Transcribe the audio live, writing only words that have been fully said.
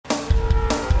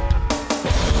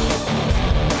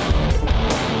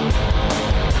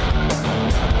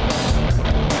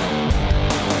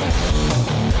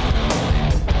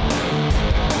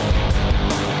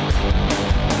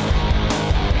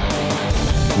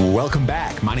Welcome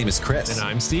back. My name is Chris. And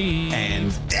I'm Steve.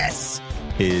 And this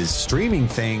is Streaming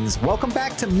Things. Welcome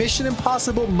back to Mission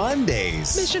Impossible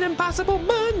Mondays. Mission Impossible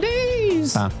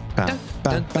Mondays. That's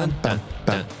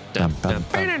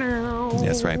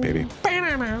right, baby.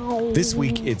 This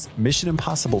week, it's Mission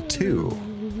Impossible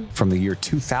 2 from the year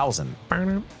 2000.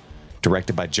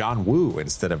 Directed by John Woo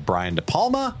instead of Brian De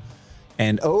Palma.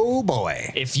 And oh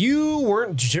boy. If you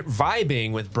weren't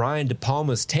vibing with Brian De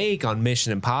Palma's take on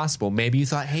Mission Impossible, maybe you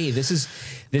thought, hey, this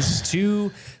is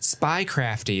too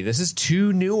spy-crafty. This is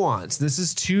too nuanced. This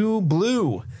is too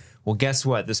blue. Well, guess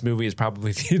what? This movie is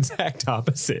probably the exact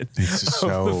opposite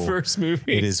of the first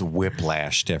movie. It is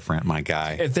whiplash different, my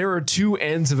guy. If there are two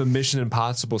ends of a Mission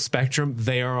Impossible spectrum,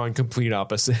 they are on complete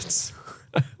opposites.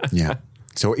 Yeah.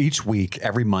 So each week,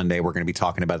 every Monday, we're going to be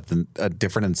talking about a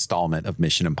different installment of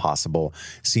Mission Impossible,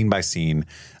 scene by scene,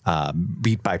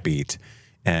 beat by beat,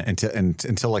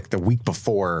 until like the week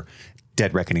before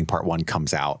Dead Reckoning Part 1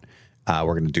 comes out.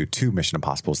 We're going to do 2 Mission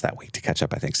Impossibles that week to catch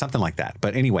up, I think, something like that.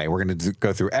 But anyway, we're going to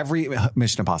go through every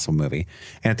Mission Impossible movie.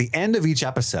 And at the end of each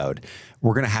episode,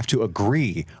 we're going to have to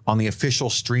agree on the official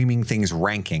Streaming Things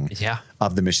ranking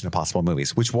of the Mission Impossible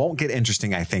movies, which won't get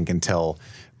interesting, I think, until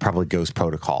probably Ghost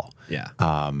Protocol. Yeah.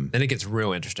 Then it gets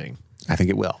real interesting. I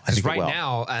think it will. Because right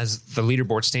now, as the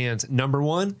leaderboard stands, number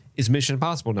 1 is Mission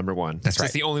Impossible number 1. That's right.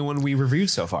 It's the only one we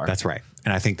reviewed so far. That's right.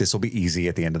 And I think this will be easy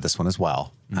at the end of this one as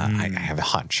well. I have a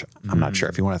hunch. I'm not sure.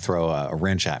 If you want to throw a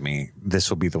wrench at me, this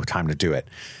will be the time to do it.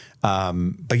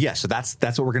 But yeah, so that's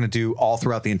what we're going to do all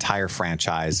throughout the entire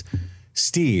franchise.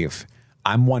 Steve,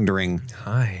 I'm wondering,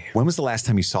 when was the last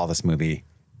time you saw this movie?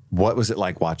 What was it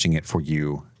like watching it for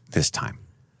you this time?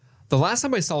 The last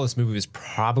time I saw this movie was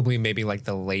probably maybe like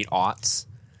the late aughts.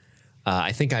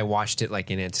 I think I watched it like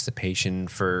in anticipation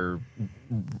for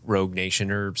Rogue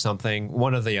Nation or something.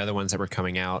 One of the other ones that were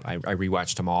coming out, I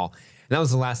rewatched them all. And that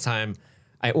was the last time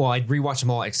I rewatched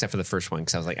them all except for the first one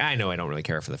because I was like, I know I don't really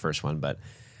care for the first one, but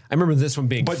I remember this one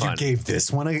being fun. But you gave this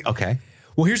one okay.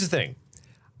 Well, here's the thing.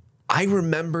 I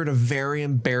remembered a very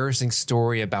embarrassing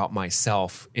story about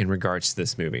myself in regards to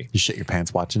this movie. You shit your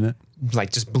pants watching it?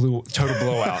 Like just total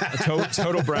blowout,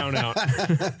 total brownout.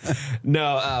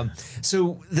 No,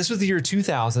 so this was the year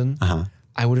 2000.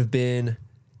 I would have been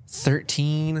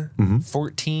 13,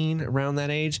 14, around that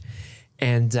age.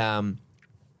 And I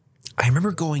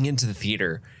remember going into the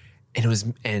theater and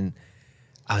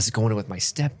I was going with my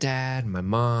stepdad, my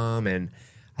mom, and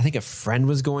I think a friend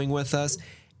was going with us.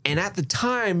 And at the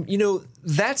time,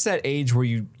 that's that age where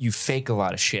you fake a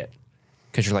lot of shit.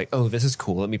 Because you're like, oh, this is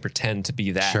cool. Let me pretend to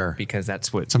be that because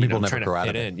that's what some people never grow out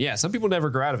of it. Yeah, some people never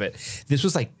grow out of it. This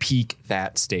was like peak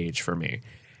that stage for me.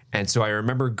 And so I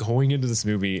remember going into this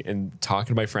movie and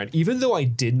talking to my friend, even though I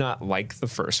did not like the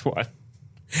first one.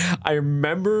 I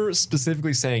remember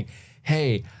specifically saying,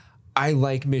 hey, I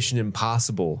like Mission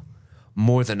Impossible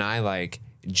more than I like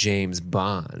James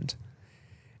Bond.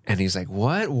 And he's like,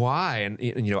 what? Why? And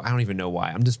I don't even know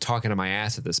why. I'm just talking to my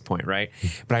ass at this point, right?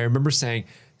 But I remember saying,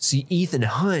 see, Ethan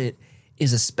Hunt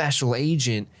is a special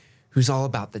agent who's all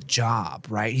about the job,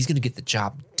 right? He's going to get the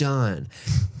job done.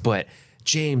 But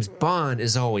James Bond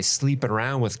is always sleeping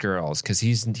around with girls because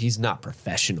he's not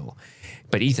professional.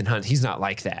 But Ethan Hunt, he's not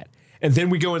like that. And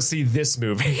then we go and see this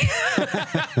movie.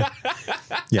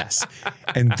 Yes.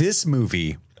 And this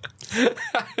movie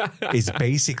is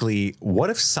basically, what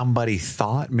if somebody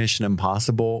thought Mission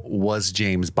Impossible was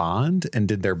James Bond and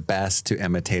did their best to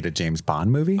imitate a James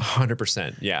Bond movie?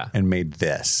 100%, yeah. And made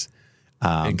this.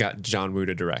 And got John Woo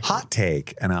to direct. Hot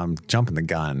take, and I'm jumping the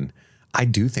gun. I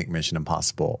do think Mission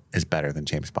Impossible is better than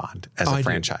James Bond as a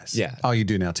franchise. Yeah. Oh, you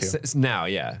do now too? Now,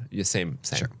 yeah. Same.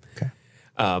 Sure. Okay.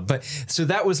 But so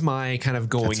that was my kind of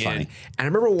going in. And I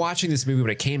remember watching this movie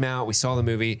when it came out. We saw the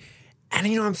movie. And,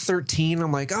 I'm 13.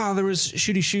 I'm like, oh, there was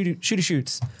shooty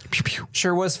shoots. Pew, pew.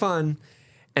 Sure was fun.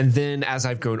 And then as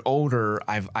I've grown older,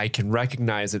 I can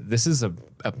recognize that this is a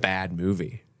bad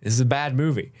movie. This is a bad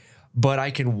movie. But I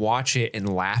can watch it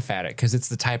and laugh at it because it's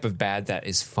the type of bad that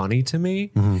is funny to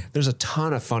me. There's a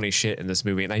ton of funny shit in this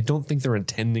movie. And I don't think they're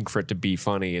intending for it to be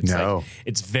funny.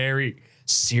 It's very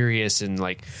serious and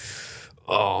like,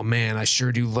 oh, man, I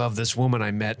sure do love this woman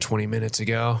I met 20 minutes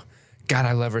ago. God,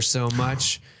 I love her so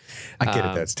much. I get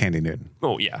it. That's Tandy Newton.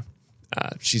 Oh, yeah.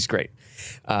 She's great.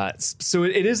 So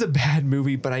it is a bad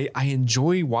movie, but I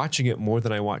enjoy watching it more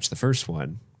than I watched the first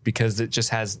one because it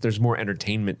just there's more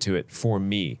entertainment to it for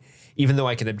me, even though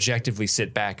I can objectively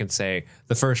sit back and say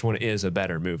the first one is a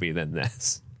better movie than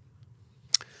this.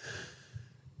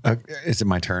 Is it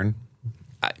my turn?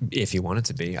 If you want it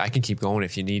to be. I can keep going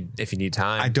if you need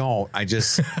time. I don't. I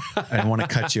don't want to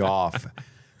cut you off.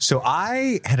 So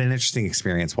I had an interesting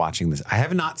experience watching this. I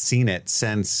have not seen it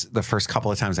since the first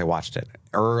couple of times I watched it,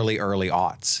 early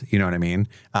aughts. You know what I mean?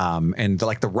 And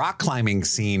the rock climbing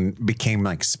scene became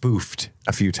like spoofed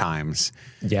a few times.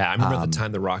 Yeah, I remember at the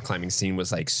time the rock climbing scene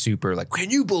was like super like, can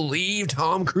you believe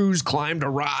Tom Cruise climbed a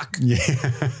rock? Yeah.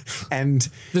 And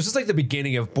this is like the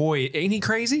beginning of, boy, ain't he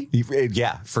crazy?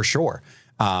 Yeah, for sure.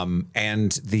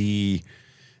 And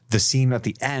the scene at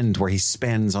the end where he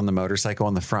spins on the motorcycle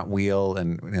on the front wheel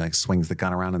and like swings the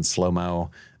gun around in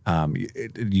slow-mo.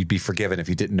 You'd be forgiven if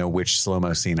you didn't know which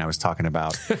slow-mo scene I was talking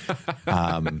about.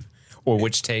 Or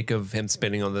which take of him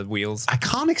spinning on the wheels.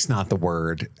 Iconic's not the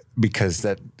word because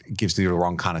that gives you the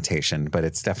wrong connotation, but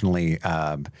it's definitely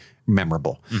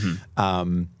memorable.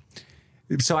 Mm-hmm.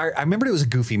 So I remembered it was a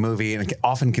goofy movie and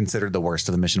often considered the worst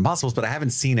of the Mission Impossibles, but I haven't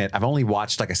seen it. I've only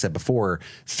watched, like I said before,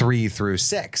 3 through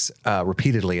 6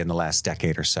 repeatedly in the last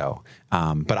decade or so.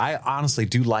 But I honestly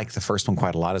do like the first one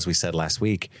quite a lot, as we said last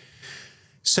week.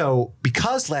 So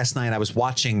because last night I was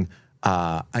watching,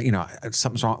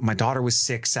 something's wrong. My daughter was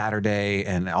sick Saturday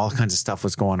and all kinds of stuff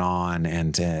was going on.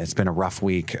 And it's been a rough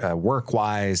week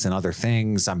work-wise and other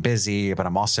things. I'm busy, but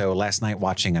I'm also last night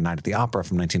watching A Night at the Opera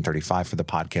from 1935 for the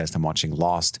podcast. I'm watching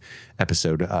Lost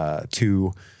episode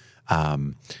 2.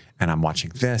 And I'm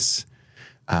watching this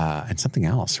and something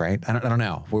else, right? I don't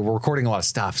know. We're recording a lot of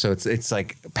stuff. So it's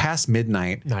like past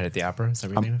midnight. Night at the Opera, is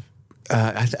that what you mean?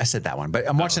 I said that one, but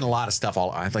I'm watching a lot of stuff.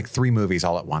 I have like 3 movies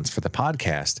all at once for the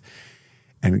podcast.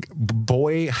 And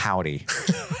boy, howdy,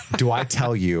 do I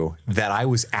tell you that I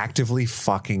was actively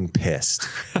fucking pissed.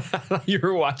 You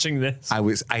were watching this.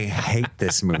 I hate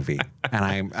this movie.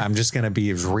 And I'm just going to be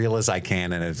as real as I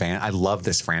can in advance. I love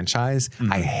this franchise.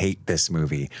 Mm-hmm. I hate this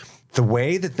movie. The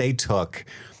way that they took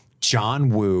John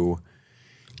Woo,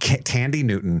 Tandy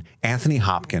Newton, Anthony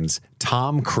Hopkins,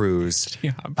 Tom Cruise,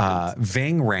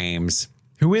 Ving Rhames.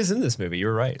 Who is in this movie? You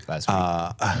were right last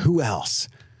week. Who else?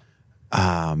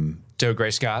 Doug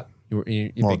Gray Scott. Doug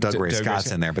Gray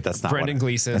Scott's in there, but that's not Brendan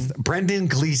Gleeson. Brendan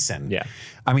Gleeson. Yeah.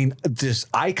 I mean, just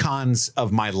icons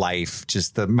of my life,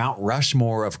 just the Mount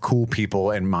Rushmore of cool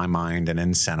people in my mind and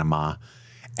in cinema,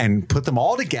 and put them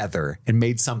all together and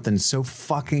made something so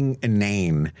fucking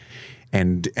inane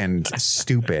and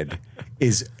stupid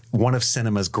is one of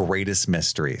cinema's greatest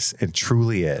mysteries. It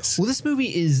truly is. Well, this movie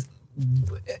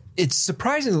it's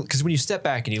surprising because when you step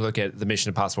back and you look at the Mission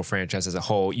Impossible franchise as a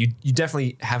whole, you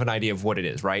definitely have an idea of what it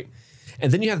is, right?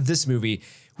 And then you have this movie,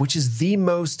 which is the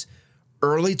most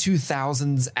early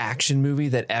 2000s action movie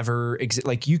that ever existed.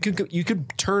 Like you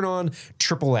could turn on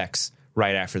Triple X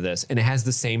right after this, and it has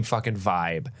the same fucking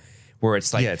vibe. Where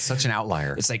it's like, yeah, it's such an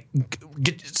outlier. It's like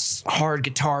hard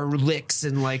guitar licks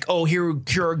and like, oh, here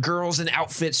are girls in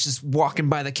outfits just walking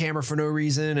by the camera for no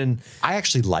reason. And I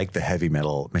actually like the heavy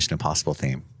metal Mission Impossible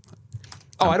theme.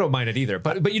 Oh, I don't mind it either.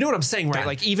 But you know what I'm saying, right?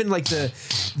 Like even like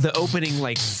the opening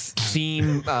like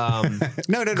theme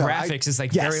graphics is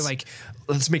like very like,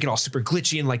 let's make it all super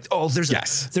glitchy and like, oh,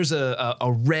 there's a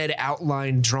red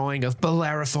outline drawing of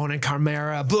Bellerophon and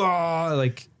Chimera, blah,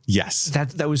 like. Yes.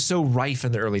 That was so rife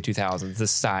in the early 2000s,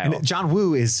 this style. And John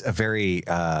Woo is a very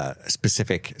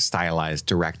specific stylized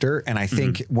director. And I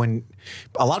think when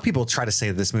a lot of people try to say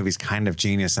that this movie's kind of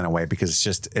genius in a way because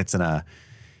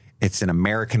it's an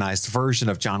Americanized version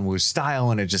of John Woo's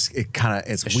style, and it's a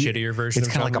shittier version.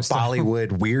 It's kind of like a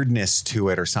Bollywood weirdness to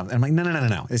it or something. I'm like,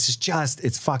 no.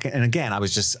 It's fucking. And again,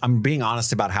 I'm being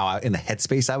honest about how in the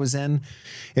headspace I was in.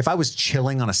 If I was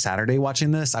chilling on a Saturday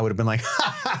watching this, I would have been like,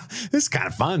 this is kind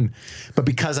of fun. But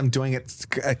because I'm doing it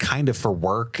kind of for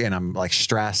work and I'm like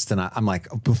stressed and I'm like,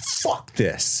 oh, fuck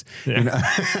this. Yeah. You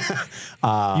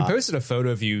know? You posted a photo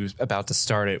of you about to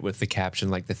start it with the caption,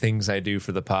 like the things I do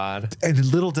for the pod. And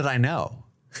little did I know.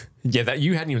 Yeah, that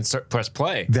you hadn't even pressed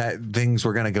play. That things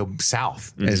were going to go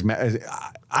south.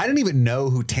 I didn't even know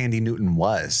who Tandy Newton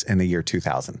was in the year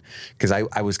 2000 because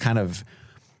I was kind of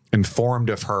informed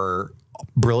of her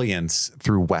brilliance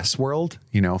through Westworld,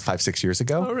 5-6 years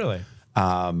ago. Oh, really?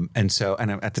 And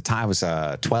at the time I was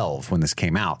 12 when this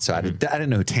came out. So I didn't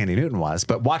know who Tandy Newton was,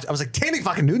 but I was like, Tandy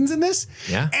fucking Newton's in this?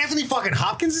 Yeah. Anthony fucking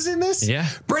Hopkins is in this? Yeah.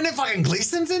 Brendan fucking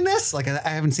Gleeson's in this? Like, I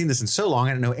haven't seen this in so long.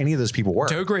 I didn't know any of those people were.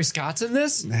 Doug Gray Scott's in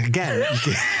this? Again,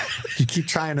 you keep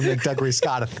trying to make Doug Gray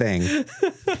Scott a thing.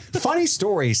 Funny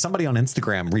story. Somebody on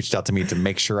Instagram reached out to me to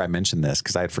make sure I mentioned this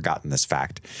because I had forgotten this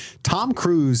fact. Tom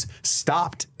Cruise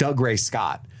stopped Doug Gray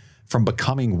Scott from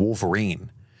becoming Wolverine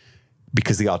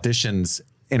because the auditions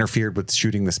interfered with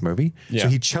shooting this movie. Yeah. So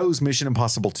he chose Mission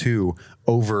Impossible 2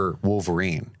 over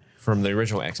Wolverine. From the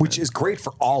original X-Men. Which is great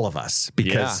for all of us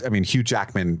because, Hugh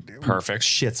Jackman perfect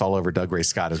shits all over Doug Gray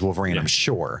Scott as Wolverine, I'm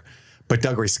sure. But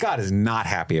Dougray Scott is not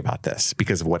happy about this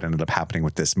because of what ended up happening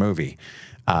with this movie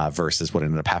versus what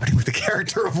ended up happening with the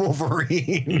character of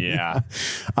Wolverine. Yeah.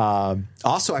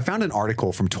 Also, I found an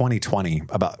article from 2020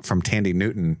 from Tandy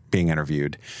Newton being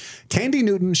interviewed. Tandy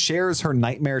Newton shares her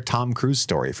nightmare Tom Cruise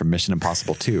story from Mission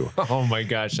Impossible 2. Oh my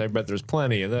gosh, I bet there's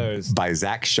plenty of those. By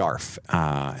Zach Sharf.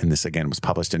 And this, again, was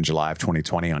published in July of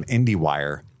 2020 on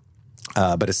IndieWire.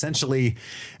 But essentially,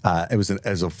 it was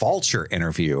a Vulture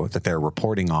interview that they're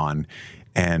reporting on.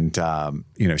 And,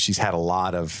 she's had a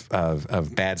lot of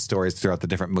bad stories throughout the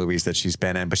different movies that she's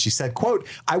been in. But she said, quote,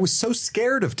 "I was so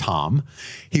scared of Tom.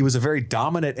 He was a very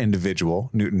dominant individual,"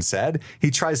 Newton said. "He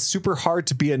tries super hard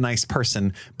to be a nice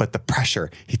person, but the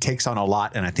pressure, he takes on a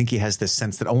lot. And I think he has this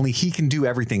sense that only he can do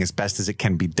everything as best as it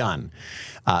can be done."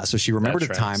 So she remembered a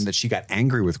time that she got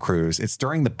angry with Cruise. It's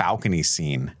during the balcony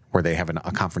scene where they have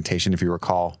a confrontation, if you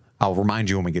recall. I'll remind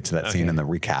you when we get to that scene in the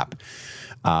recap.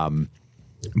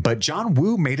 But John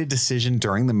Woo made a decision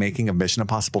during the making of Mission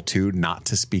Impossible 2 not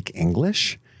to speak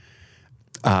English,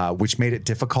 which made it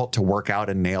difficult to work out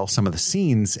and nail some of the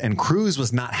scenes. And Cruise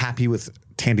was not happy with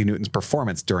Tandy Newton's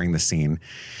performance during the scene.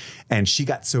 And he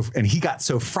got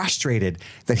so frustrated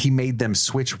that he made them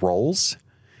switch roles.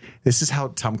 This is how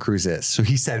Tom Cruise is. So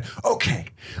he said, "Okay,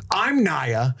 I'm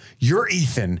Naya, you're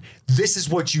Ethan. This is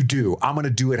what you do. I'm going to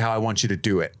do it how I want you to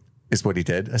do it," is what he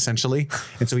did, essentially.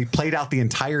 And so he played out the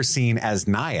entire scene as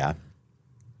Naya,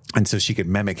 and so she could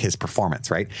mimic his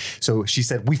performance, right? So she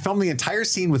said, "We filmed the entire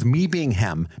scene with me being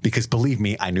him, because believe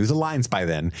me, I knew the lines by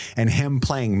then, and him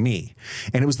playing me.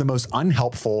 And it was the most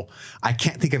unhelpful. I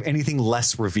can't think of anything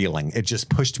less revealing. It just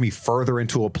pushed me further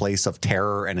into a place of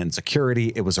terror and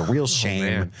insecurity. It was a real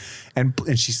shame."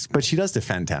 But she does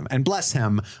defend him. And bless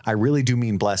him, I really do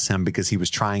mean bless him, because he was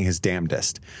trying his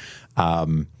damnedest.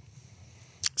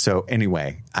 So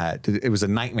anyway, it was a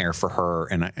nightmare for her.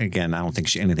 And again, I don't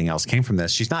think anything else came from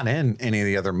this. She's not in any of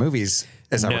the other movies,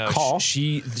 as I recall.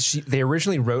 They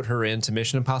originally wrote her into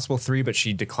Mission Impossible 3, but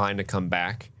she declined to come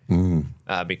back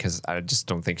because I just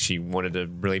don't think she wanted to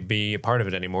really be a part of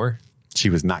it anymore.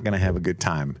 She was not going to have a good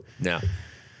time. No.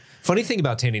 Funny thing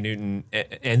about Tandy Newton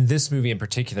and this movie in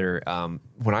particular,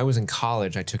 when I was in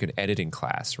college, I took an editing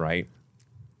class, right?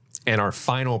 And our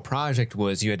final project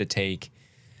was you had to take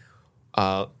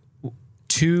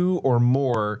 2 or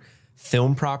more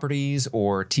film properties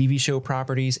or TV show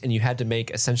properties, and you had to make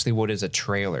essentially what is a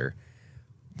trailer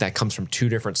that comes from 2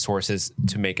 different sources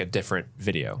to make a different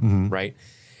video, right?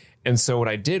 And so what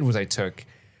I did was I took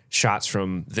shots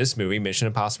from this movie, Mission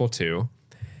Impossible 2,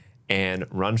 and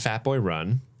Run Fat Boy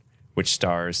Run, which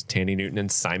stars Tandy Newton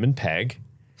and Simon Pegg.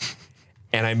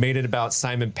 And I made it about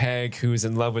Simon Pegg, who's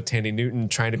in love with Tandy Newton,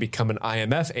 trying to become an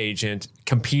IMF agent,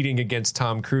 competing against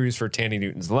Tom Cruise for Tandy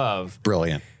Newton's love.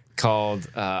 Brilliant. Called,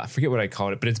 I forget what I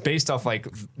called it, but it's based off like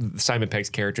Simon Pegg's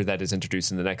character that is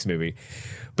introduced in the next movie.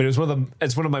 But it's one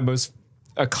of my most,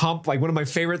 one of my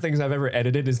favorite things I've ever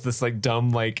edited is this like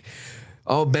dumb, like,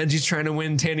 oh, Benji's trying to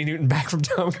win Tandy Newton back from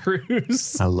Tom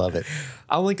Cruise. I love it.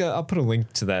 I'll put a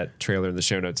link to that trailer in the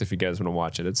show notes if you guys want to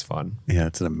watch it. It's fun. Yeah,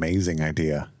 it's an amazing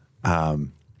idea.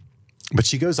 But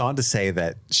she goes on to say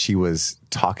that she was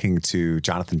talking to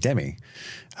Jonathan Demme,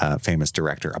 famous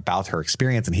director, about her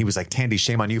experience. And he was like, "Tandy,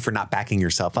 shame on you for not backing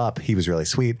yourself up." He was really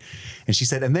sweet. And she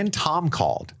said, "And then Tom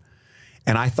called.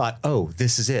 And I thought, oh,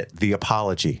 this is it, the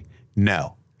apology."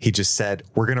 No, he just said,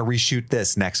 "We're going to reshoot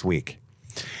this next week."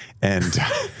 And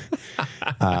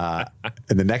and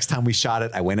the next time we shot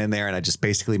it, I went in there and I just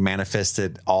basically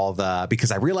manifested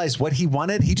because I realized what he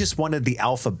wanted. He just wanted the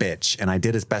alpha bitch, and I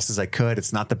did as best as I could.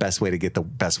 It's not the best way to get the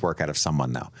best work out of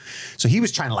someone, though. So he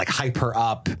was trying to like hype her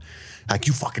up, like,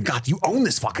 "You own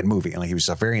this fucking movie." And like, he was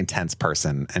a very intense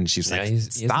person, and she's like,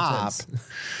 "Stop."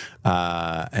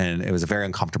 And it was a very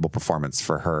uncomfortable performance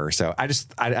for her. So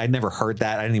I never heard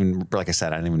that. I didn't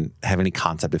even have any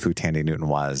concept of who Tandy Newton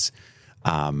was.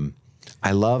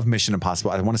 I love Mission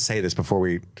Impossible. I want to say this before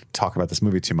we talk about this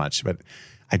movie too much, but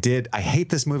I hate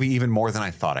this movie even more than I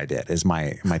thought I did, is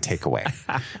my takeaway.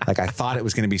 Like, I thought it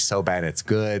was going to be so bad it's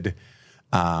good.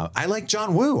 I like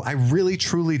John Woo. I really,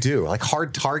 truly do. Like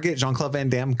Hard Target, Jean-Claude Van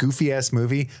Damme, goofy ass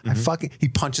movie. He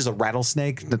punches a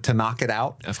rattlesnake to knock it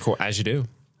out. Of course, as you do.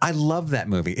 I love that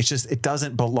movie. It's just, it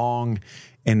doesn't belong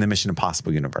in the Mission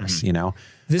Impossible universe, you know?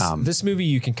 This movie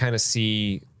you can kind of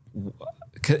see,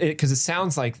 because it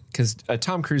sounds like, because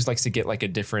Tom Cruise likes to get like a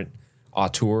different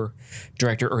auteur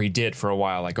director, or he did for a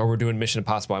while, like, oh, we're doing Mission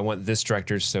Impossible, I want this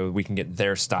director so we can get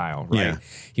their style, right? Yeah.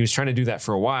 He was trying to do that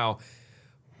for a while,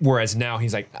 whereas now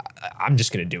he's like, I'm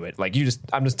just going to do it. Like,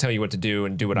 I'm just telling you what to do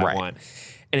and do what I want.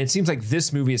 And it seems like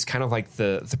this movie is kind of like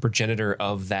the progenitor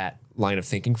of that line of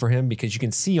thinking for him, because you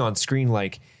can see on screen,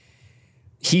 like,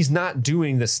 he's not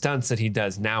doing the stunts that he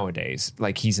does nowadays.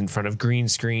 Like he's in front of green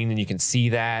screen and you can see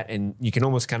that. And you can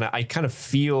almost I kind of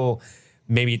feel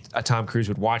maybe a Tom Cruise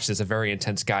would watch this, a very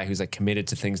intense guy who's like committed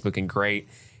to things looking great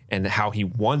and how he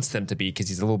wants them to be because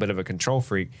he's a little bit of a control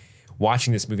freak,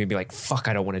 watching this movie and be like, fuck,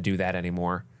 I don't want to do that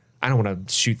anymore. I don't want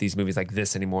to shoot these movies like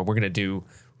this anymore. We're going to do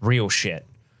real shit.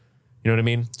 You know what I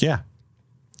mean? Yeah.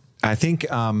 I think,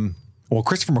 well,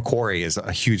 Christopher McQuarrie is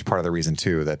a huge part of the reason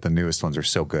too that the newest ones are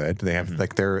so good. They have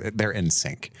like they're in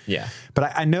sync. Yeah.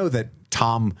 But I know that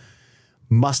Tom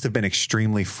must have been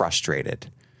extremely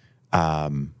frustrated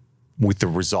with the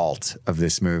result of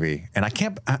this movie, and I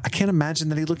can't imagine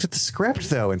that he looked at the script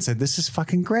though and said, "This is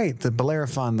fucking great." The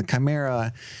Bellerophon, the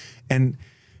Chimera, and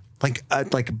but.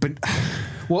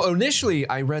 Well, initially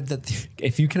I read that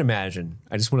if you can imagine,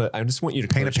 I just want you to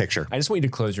paint a picture. I just want you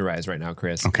to close your eyes right now,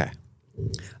 Chris. Okay.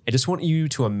 I just want you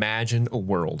to imagine a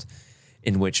world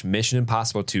in which Mission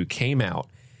Impossible 2 came out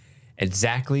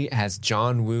exactly as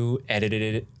John Woo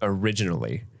edited it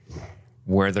originally,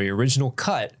 where the original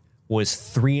cut was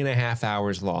 3.5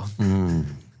 hours long. And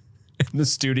the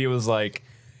studio was like,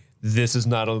 this is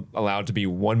not allowed to be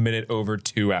 1 minute over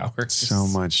 2 hours. So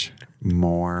much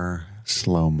more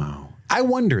slow-mo. I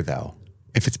wonder, though,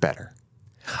 if it's better.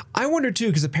 I wonder too,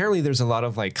 because apparently there's a lot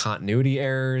of like continuity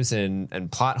errors and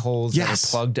plot holes that are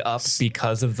plugged up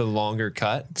because of the longer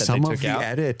cut that some they took of the out.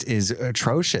 Edit is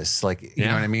atrocious. Like, you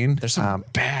know what I mean? There's some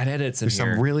bad edits in There's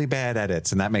here. some really bad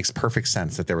edits, and that makes perfect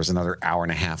sense that there was another hour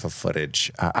and a half of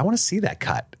footage. I want to see that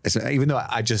cut. Even though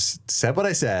I just said what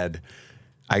I said,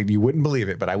 you wouldn't believe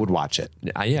it, but I would watch it.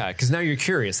 Yeah, because now you're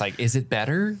curious. Like, is it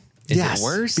better? Is it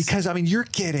worse? Because, I mean, you're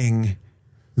getting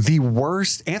the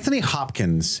worst. Anthony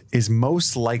Hopkins is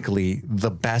most likely the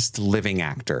best living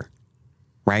actor,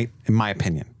 right? In my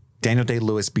opinion. Daniel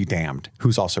Day-Lewis be damned,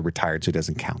 who's also retired, so it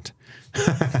doesn't count.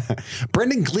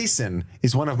 Brendan Gleeson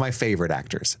is one of my favorite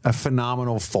actors, a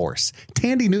phenomenal force.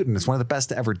 Tandy Newton is one of the best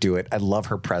to ever do it. I love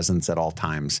her presence at all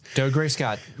times. Doug Gray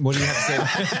Scott, what do you have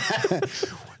to say?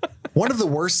 One of the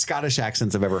worst Scottish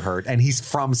accents I've ever heard, and he's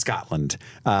from Scotland.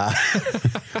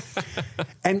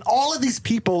 And all of these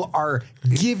people are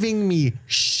giving me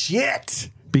shit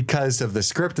because of the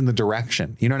script and the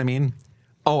direction. You know what I mean?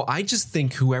 Oh, I just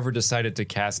think whoever decided to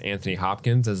cast Anthony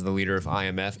Hopkins as the leader of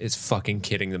IMF is fucking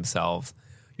kidding themselves.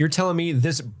 You're telling me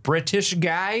this British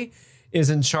guy is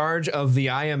in charge of the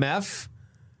IMF?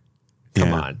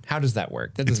 Come on. How does that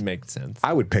work? That doesn't make sense.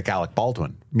 I would pick Alec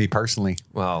Baldwin, me personally.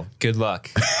 Well, good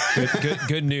luck.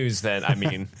 Good news then. I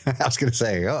mean, I was going to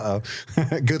say,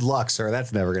 good luck, sir.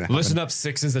 That's never going to happen. Listen up,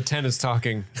 6 of 10 is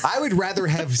talking. I would rather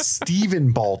have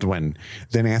Stephen Baldwin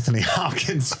than Anthony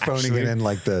Hopkins phoning it in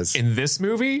like this. In this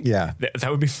movie? Yeah.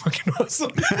 That would be fucking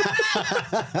awesome.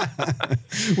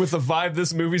 With the vibe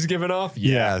this movie's giving off?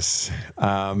 Yeah. Yes.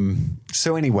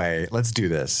 So anyway, let's do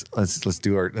this. Let's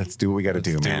do what we got to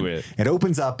do, man. It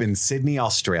opens up in Sydney,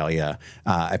 Australia,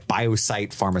 at Biosite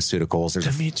Pharmaceuticals.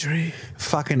 There's Dimitri, a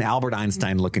fucking Albert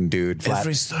Einstein looking dude.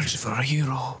 every search for a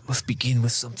hero must begin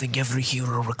with something every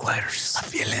hero requires. A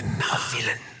villain. A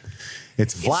villain.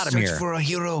 It's In Vladimir. search for a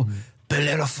hero,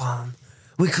 Bellerophon.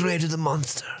 We created a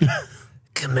monster.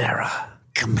 Chimera.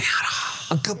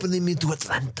 Accompany me to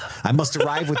Atlanta. I must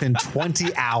arrive within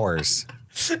 20 hours.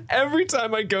 Every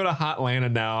time I go to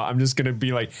Hotlanta now, I'm just going to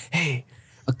be like, Hey,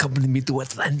 accompany me to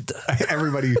Atlanta.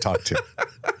 Everybody you talk to.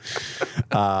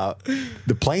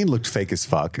 The plane looked fake as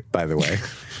fuck, by the way.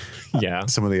 yeah.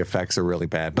 Some of the effects are really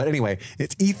bad. But anyway,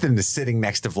 it's Ethan is sitting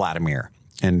next to Vladimir.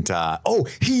 And,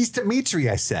 he's Dimitri,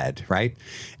 I said, right?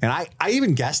 And I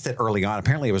even guessed it early on.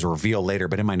 Apparently it was revealed later,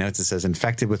 but in my notes it says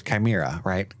infected with Chimera,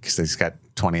 right? Because he's got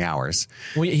 20 hours.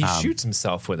 Well, he shoots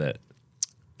himself with it.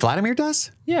 Vladimir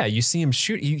does? Yeah, you see him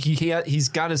shoot. He's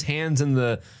got his hands in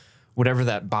the whatever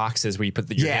that box is where you put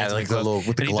your hands like in the little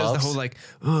with the and gloves. He does the whole like,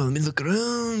 Oh, let me look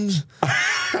around.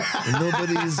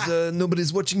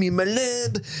 Nobody's watching me in my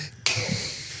lab.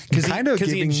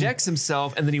 because he injects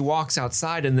himself and then he walks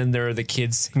outside and then there are the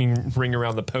kids singing Ring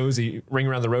Around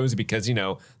the Rosie because, you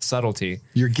know, subtlety.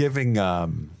 You're giving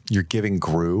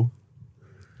Gru.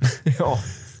 Oh.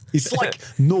 It's like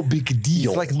no big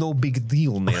deal. It's like no big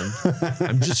deal, man.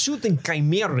 I'm just shooting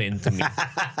Chimera into me.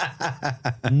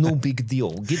 No big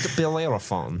deal. Get the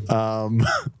Bellerophon.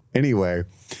 Anyway,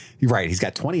 you're right. He's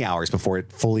got 20 hours before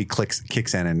it fully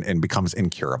kicks in and becomes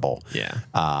incurable. Yeah.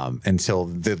 Until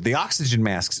the oxygen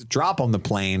masks drop on the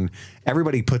plane.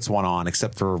 Everybody puts one on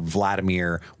except for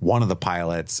Vladimir, one of the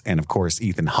pilots, and of course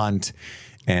Ethan Hunt.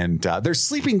 And there's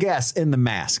sleeping gas in the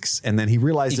masks. And then he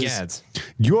realizes,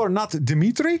 you're not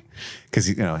Dimitri? Because,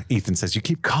 Ethan says, you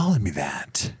keep calling me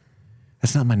that.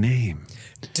 That's not my name.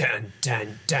 Dun,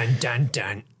 dun, dun, dun,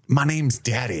 dun. my name's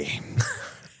Daddy.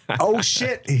 Oh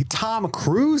shit, Tom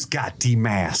Cruise got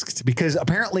demasked because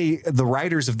apparently the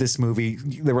writers of this movie,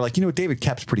 they were like, David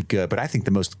Koepp's pretty good, but I think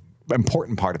the most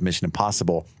important part of Mission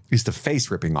Impossible is the face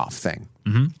ripping off thing.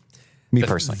 Mm-hmm. Me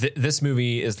personally. This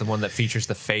movie is the one that features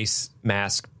the face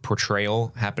mask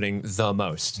portrayal happening the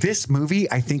most. This movie,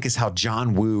 I think, is how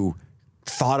John Woo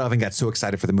thought of and got so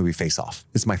excited for the movie Face Off.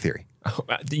 Is my theory. Oh,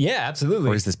 yeah, absolutely.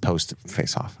 Or is this post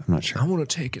Face Off? I'm not sure. I want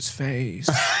to take his face.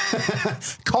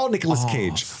 Call Nicolas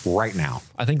Cage right now.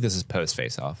 I think this is post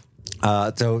Face Off.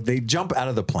 So they jump out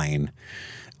of the plane,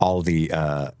 all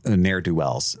the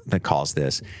ne'er-do-wells that caused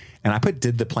this. And I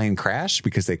did the plane crash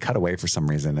because they cut away for some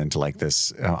reason into like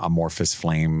this amorphous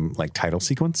flame like title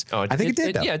sequence. Oh, I think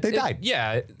it did. They died.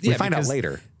 We find out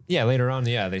later. Yeah, later on.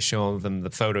 Yeah, they show them the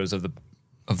photos of the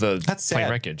plane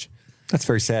wreckage. That's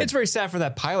very sad. It's very sad for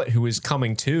that pilot who was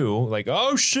coming to, like,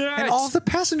 oh shit, and all of the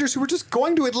passengers who were just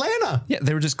going to Atlanta. Yeah,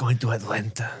 they were just going to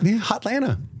Atlanta. Yeah,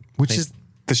 Hotlanta, which is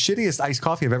the shittiest iced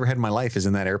coffee I've ever had in my life is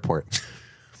in that airport.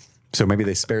 So maybe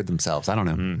they spared themselves. I don't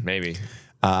know. Maybe.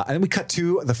 And then we cut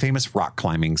to the famous rock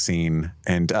climbing scene,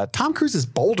 and Tom Cruise is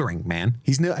bouldering. Man,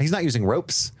 he's not using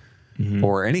ropes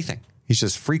or anything. He's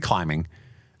just free climbing,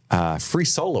 free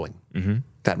soloing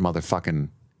that motherfucking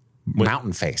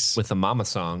mountain face with the Mama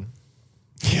song.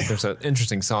 Yeah. There's an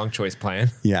interesting song choice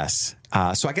plan. Yes.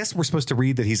 So I guess we're supposed to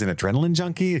read that he's an adrenaline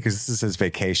junkie because this is his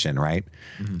vacation, right?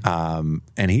 Mm-hmm.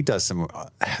 And he does some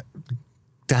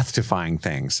death-defying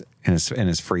things in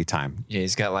his free time. Yeah,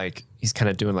 he's kind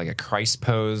of doing like a Christ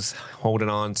pose, holding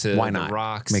on to Why not? The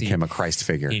rocks. Make him a Christ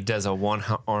figure. He does a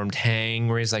one-armed hang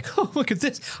where he's like, "Oh, look at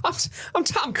this! I'm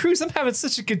Tom Cruise. I'm having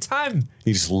such a good time."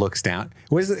 He just looks down.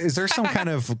 Is there some kind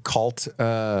of cult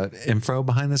info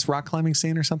behind this rock climbing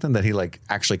scene or something that he like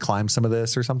actually climbed some of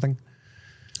this or something?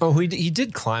 Oh, he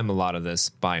did climb a lot of this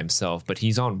by himself, but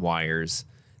he's on wires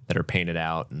that are painted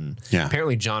out, and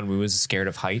apparently John Woo is scared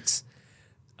of heights.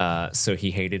 So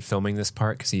he hated filming this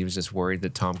part because he was just worried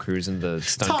that Tom Cruise and the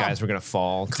stunt guys were going to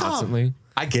fall constantly.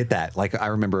 I get that. Like I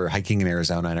remember hiking in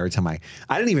Arizona, and every time I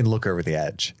didn't even look over the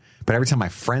edge, but every time my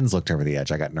friends looked over the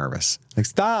edge, I got nervous. Like,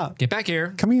 stop. Get back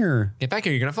here. Come here. Get back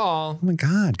here. You're going to fall. Oh my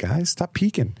God, guys, stop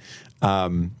peeking.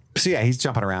 So yeah, he's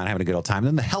jumping around, having a good old time.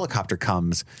 Then the helicopter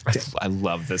comes. I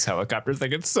love this helicopter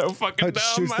thing. It's so fucking dumb.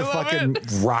 Shoots the fucking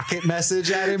rocket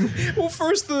message at him. Well,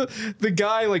 first the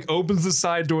guy like opens the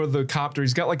side door of the copter.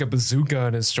 He's got like a bazooka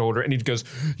on his shoulder, and he goes,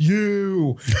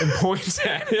 "You," and points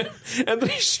at him, and then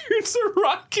he shoots a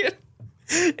rocket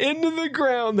into the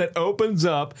ground that opens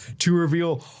up to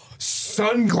reveal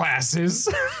sunglasses.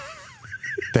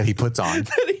 That he puts on.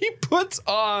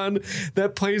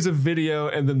 That plays a video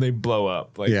and then they blow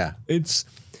up. Like, yeah. This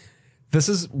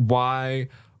is why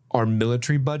our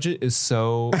military budget is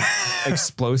so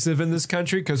explosive in this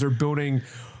country, because they're building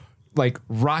like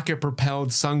rocket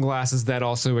propelled sunglasses that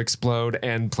also explode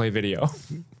and play video.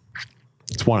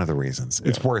 It's one of the reasons.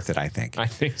 It's worth it, I think. I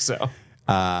think so.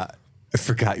 I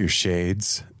forgot your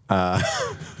shades.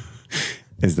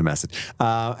 Is the message.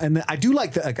 And I do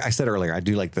like like I said earlier, I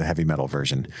do like the heavy metal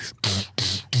version.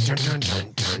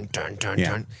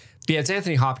 Yeah, it's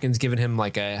Anthony Hopkins giving him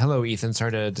like a, "Hello, Ethan,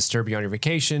 sorry to disturb you on your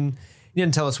vacation. You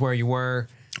didn't tell us where you were."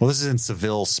 Well, this is in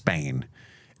Seville, Spain.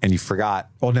 And you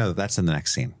forgot. Oh, no, that's in the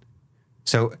next scene.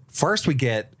 So first we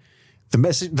get the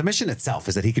mission itself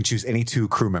is that he can choose any two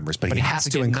crew members, but he has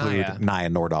to include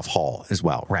Nia Nordhoff Hall as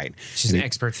well. Right. She's an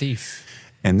expert thief.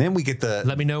 And then we get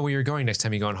let me know where you're going next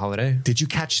time you go on holiday. Did you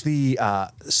catch the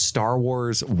Star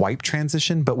Wars wipe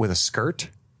transition, but with a skirt?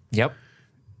 Yep.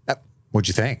 What'd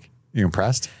you think? You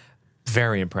impressed?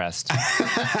 Very impressed.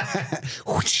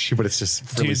 But it's just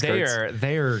frilly skirts.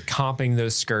 They are comping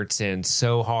those skirts in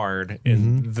so hard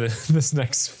in this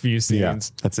next few scenes. Yeah,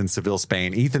 that's in Seville,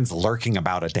 Spain. Ethan's lurking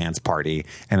about a dance party,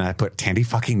 and I put Tandy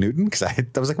fucking Newton because I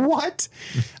was like, what?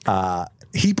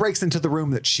 He breaks into the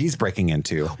room that she's breaking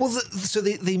into. Well, so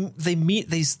they meet.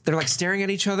 They're like staring at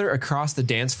each other across the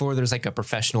dance floor. There's like a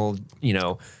professional,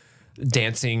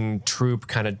 dancing troupe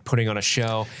kind of putting on a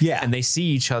show. Yeah, and they see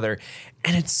each other,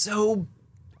 and it's so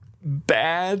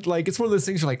bad. Like, it's one of those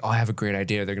things you're like, oh, I have a great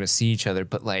idea. They're going to see each other,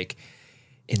 but like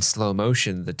in slow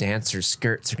motion, the dancers'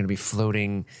 skirts are going to be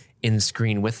floating in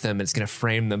screen with them. It's going to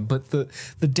frame them, but the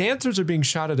dancers are being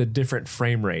shot at a different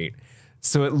frame rate,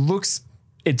 so it looks.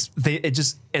 They're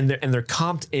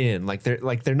comped in like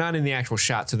they're not in the actual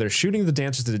shot, so they're shooting the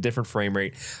dancers at a different frame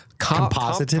rate,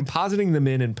 compositing them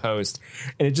in post,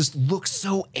 and it just looks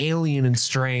so alien and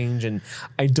strange. And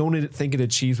I don't think it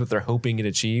achieves what they're hoping it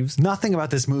achieves. Nothing about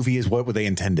this movie is what they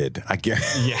intended. I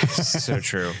guess. Yes, so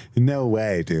true. No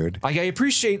way, dude. Like, I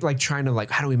appreciate like trying to like,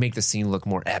 how do we make the scene look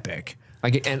more epic?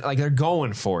 Like, and like they're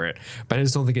going for it, but I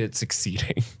just don't think it's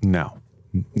succeeding. No.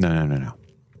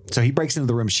 So he breaks into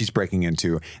the room she's breaking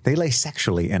into. They lay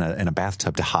sexually in a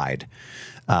bathtub to hide.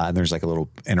 And there's like a little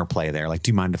interplay there. Like,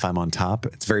 do you mind if I'm on top?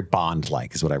 It's very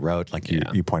Bond-like is what I wrote. Like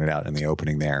you pointed out in the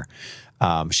opening there.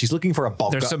 She's looking for a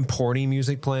bulk. There's some porny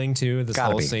music playing too. This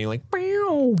Gotta whole be. scene, like,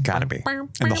 Gotta be.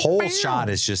 And the whole shot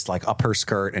is just like up her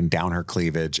skirt and down her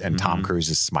cleavage and Tom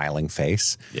Cruise's smiling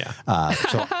face. Yeah.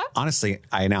 So honestly,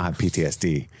 I now have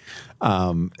PTSD.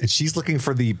 And she's looking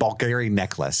for the Bulgarian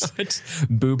necklace.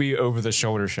 Booby over the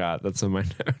shoulder shot. That's in my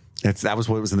note. That was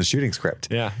what was in the shooting script.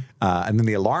 Yeah. And then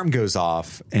the alarm goes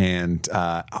off, and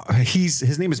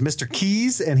his name is Mr.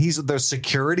 Keys, and he's the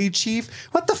security chief.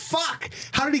 What the fuck?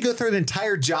 How did he go through an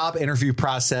entire job interview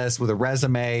process with a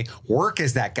resume, work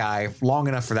as that guy long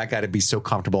enough for that guy to be so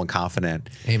comfortable and confident?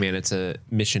 Hey man, it's a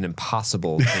Mission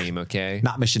Impossible game, okay?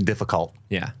 Not mission difficult.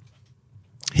 Yeah.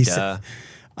 He said.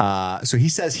 So he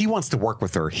says he wants to work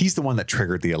with her. He's the one that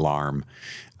triggered the alarm.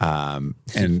 And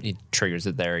he triggers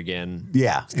it there again.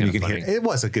 yeah, and you can funny. hear it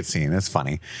was a good scene. It's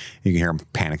funny. You can hear him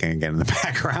panicking again in the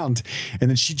background. And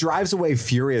then she drives away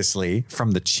furiously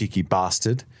from the cheeky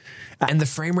bastard. And the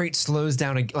frame rate slows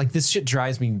down. Like, this shit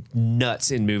drives me nuts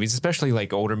in movies, especially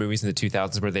like older movies in the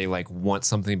 2000s where they like want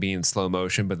something to be in slow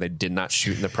motion, but they did not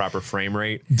shoot in the proper frame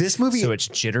rate. This movie, so it's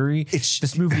jittery.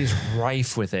 This movie is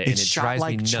rife with it, and it shot drives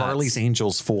like me nuts. Charlie's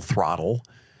Angels Full Throttle.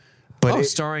 But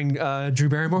starring Drew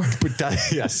Barrymore.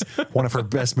 Yes, one of her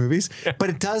best movies.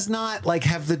 But it does not like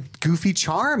have the goofy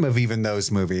charm of even those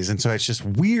movies, and so it's just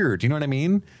weird. You know what I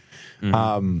mean?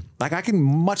 Like I can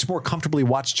much more comfortably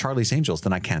watch Charlie's Angels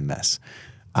than I can this.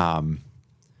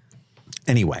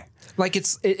 Anyway, Like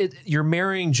you're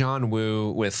marrying John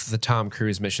Woo with the Tom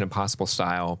Cruise Mission Impossible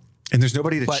style, and there's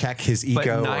nobody to check his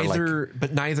ego.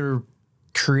 But neither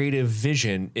creative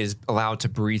vision is allowed to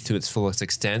breathe to its fullest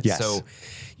extent. Yes. So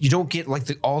you don't get like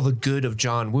all the good of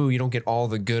John Woo. You don't get all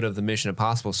the good of the Mission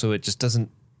Impossible. So it just doesn't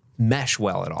mesh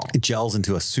well at all. It gels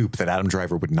into a soup that Adam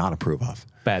Driver would not approve of.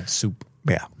 Bad soup.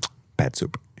 Yeah, bad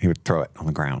soup. He would throw it on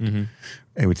the ground.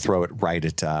 He would throw it right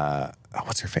at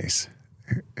what's her face,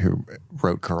 who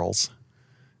wrote Girls.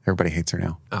 Everybody hates her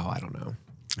now. Oh, I don't know.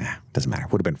 Yeah, doesn't matter.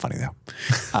 Would have been funny though.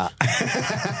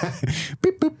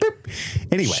 Beep, boop, beep.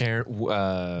 Anyway,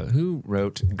 Who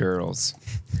wrote Girls?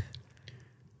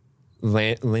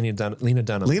 Lena Dunham. Lena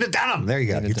Dunham. There you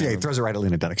go. He Dunham. throws it right at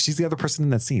Lena Dunham. She's the other person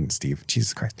in that scene, Steve.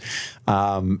 Jesus Christ.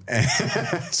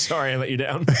 Sorry, I let you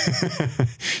down.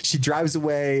 She drives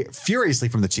away furiously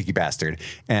from the cheeky bastard.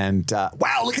 And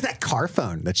wow, look at that car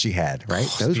phone that she had, right?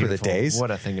 Those were the beautiful. days.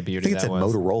 What a thing of beauty I think it that said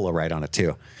was. Motorola right on it,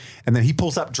 too. And then he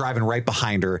pulls up driving right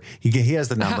behind her. He has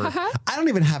the number. I don't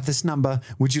even have this number.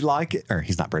 Would you like it? Or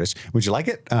he's not British. Would you like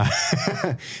it?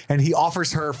 And he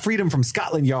offers her freedom from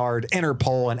Scotland Yard,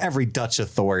 Interpol, and every Dutch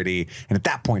authority. And at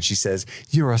that point, she says,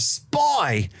 "You're a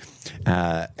spy."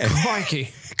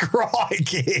 Crikey.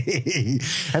 Crikey.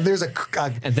 And there's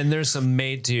And then there's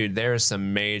there's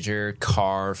some major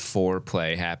car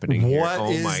foreplay happening here. What Oh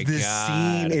is my this God.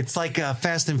 scene? It's like a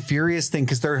Fast and Furious thing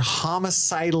because they're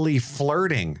homicidally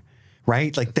flirting,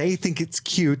 right? Like they think it's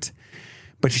cute,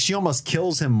 but she almost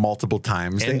kills him multiple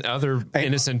times. And other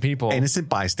innocent people. Innocent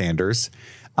bystanders.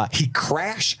 He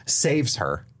crash saves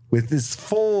her with this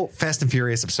full Fast and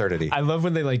Furious absurdity. I love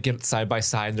when they like get side by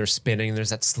side and they're spinning and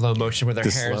there's that slow motion where their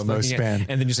hair is slow-mo looking spin.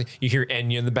 and then you hear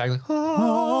Enya in the back like,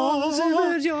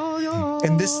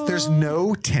 And there's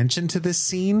no tension to this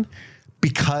scene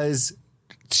because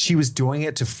she was doing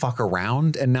it to fuck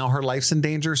around and now her life's in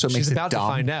danger. So it makes she's it about to dumb.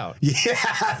 find out.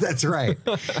 Yeah, that's right.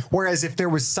 Whereas if there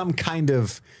was some kind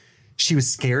of, she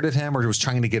was scared of him or was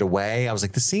trying to get away, I was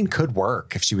like, the scene could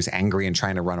work if she was angry and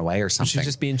trying to run away or something. She's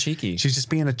just being cheeky. She's just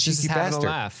being a cheeky just having a bastard.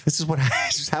 laugh. This is what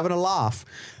she's having a laugh.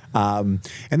 And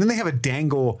then they have a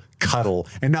dangle cuddle.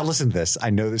 And now listen to this. I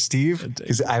know that Steve,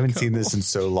 because I haven't seen this in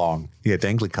so long. Yeah,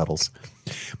 dangly cuddles.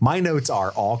 My notes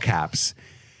are all caps,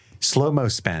 slow-mo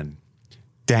spin,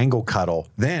 dangle cuddle,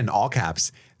 then all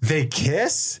caps. They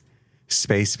kiss,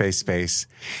 space, space, space.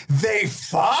 They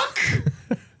fuck?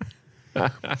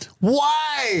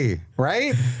 Why?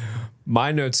 Right?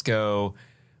 My notes go,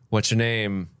 what's your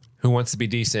name? Who wants to be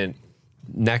decent?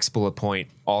 Next bullet point,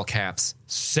 all caps,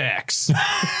 sex. And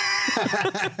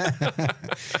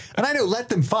I know, let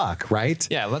them fuck, right?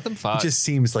 Yeah, let them fuck. It just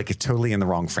seems like it's totally in the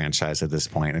wrong franchise at this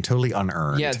point and totally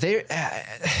unearned. Yeah, they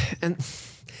and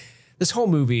this whole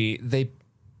movie, this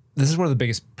is one of the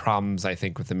biggest problems I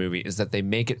think with the movie is that they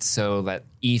make it so that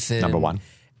Ethan Number one.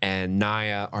 and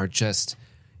Naya are just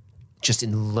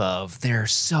in love. They're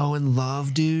so in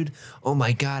love, dude. Oh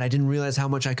my God, I didn't realize how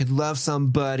much I could love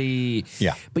somebody.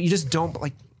 Yeah. But you just don't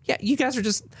like yeah, you guys are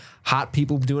just hot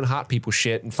people doing hot people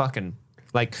shit and fucking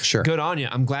like, Sure. good on you.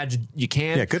 I'm glad you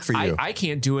can. Yeah, good for you. I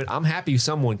can't do it. I'm happy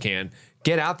someone can.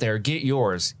 Get out there, get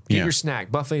yours, get Yeah. your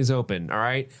snack. Buffet's open. All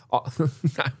right.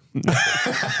 I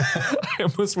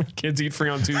almost made kids eat free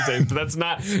on Tuesdays, but that's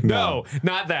not. No,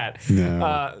 not that.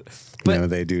 No. But No,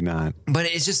 they do not. but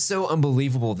it's just so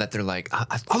unbelievable that they're like,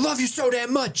 I love you so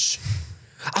damn much.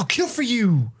 I'll kill for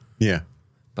you. Yeah.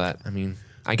 But I mean,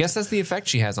 I guess that's the effect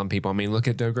she has on people. I mean, look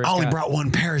at Doug Gray I only Scott. brought one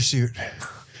parachute,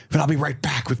 but I'll be right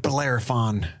back with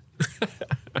Bellerophon.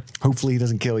 Hopefully he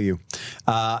doesn't kill you.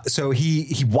 So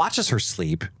he watches her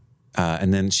sleep,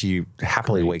 and then she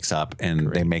happily wakes up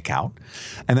and they make out.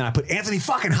 And then I put Anthony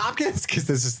fucking Hopkins, because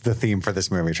this is the theme for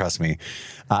this movie, trust me.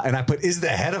 And I put, is the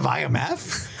head of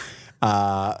IMF?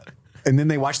 And then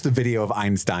they watch the video of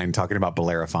Einstein talking about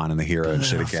Bellerophon and the hero and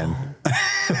shit again.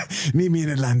 Meet me in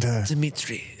Atlanta.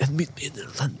 Dimitri, meet me in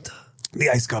Atlanta. The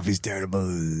iced coffee's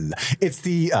terrible.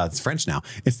 It's French now.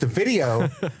 It's the video.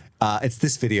 It's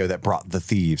this video that brought the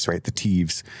thieves, right? The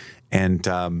thieves. And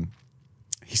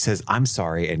he says, I'm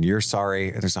sorry and you're sorry.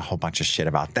 There's a whole bunch of shit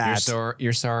about that.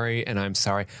 You're sorry, and I'm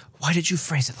sorry. Why did you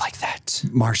phrase it like that?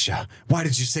 Marcia, why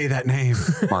did you say that name?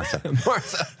 Martha.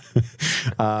 Martha.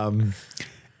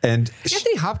 And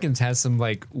Anthony Hopkins has some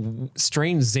like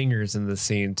strange zingers in the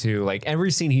scene too. Like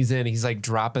every scene he's in, he's like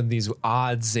dropping these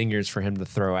odd zingers for him to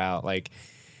throw out. Like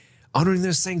honoring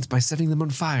their saints by setting them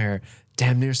on fire.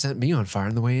 Damn near set me on fire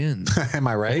on the way in. am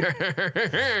I right?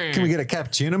 Can we get a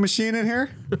cappuccino machine in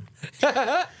here?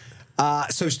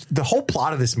 So the whole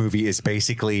plot of this movie is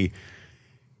basically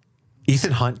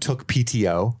Ethan Hunt took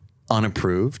PTO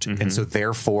unapproved, and so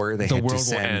therefore they had to world will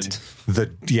send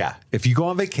end. if you go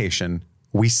on vacation,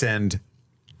 we send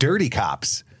dirty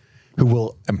cops who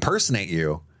will impersonate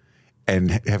you and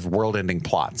have world-ending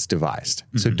plots devised.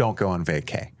 So don't go on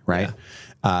vacay, right?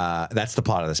 That's the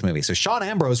plot of this movie. So Sean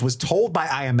Ambrose was told by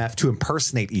IMF to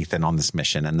impersonate Ethan on this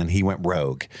mission, and then he went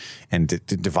rogue and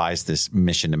devised this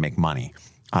mission to make money.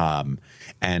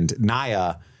 And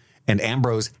Naya and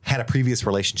Ambrose had a previous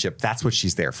relationship. That's what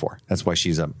she's there for. That's why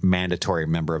she's a mandatory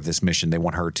member of this mission. They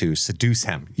want her to seduce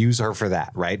him, use her for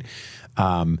that, right?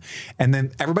 And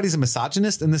then everybody's a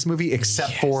misogynist in this movie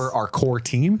except for our core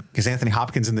team, because Anthony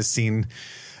Hopkins in this scene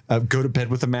go to bed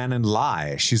with a man and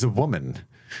lie. She's a woman.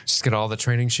 She's got all the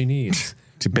training she needs.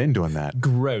 She's been doing that.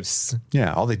 Gross.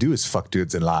 Yeah, all they do is fuck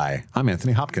dudes and lie. I'm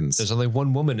Anthony Hopkins. There's only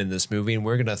one woman in this movie, and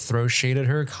we're gonna throw shade at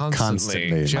her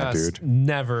constantly. My Just dude.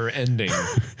 never ending.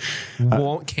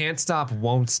 Can't stop,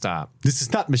 won't stop. This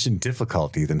is not mission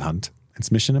difficult, Ethan Hunt.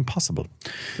 It's mission impossible.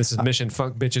 This is mission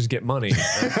fuck bitches get money.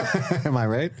 Am I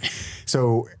right?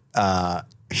 So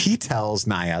he tells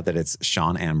Naya that it's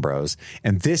Sean Ambrose,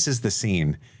 and this is the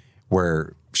scene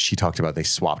where she talked about they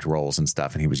swapped roles and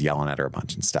stuff, and he was yelling at her a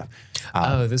bunch and stuff.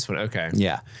 Oh, this one. Okay.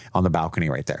 Yeah, on the balcony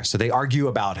right there. So they argue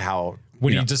about how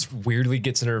When he just weirdly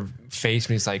gets in her face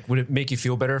and he's like, would it make you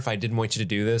feel better if I didn't want you to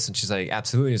do this? And she's like,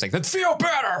 absolutely. He's like, let's feel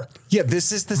better. Yeah,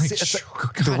 this is the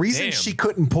the reason damn. she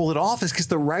couldn't pull it off is because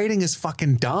the writing is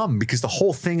fucking dumb. Because the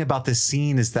whole thing about this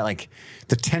scene is that like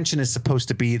the tension is supposed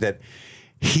to be that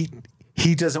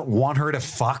he doesn't want her to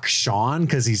fuck Sean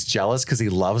because he's jealous because he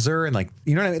loves her and like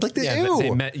you know what I mean? Like Yeah, ew. but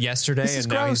they met yesterday This is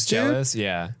and now gross, he's dude. jealous.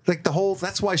 Yeah. Like the whole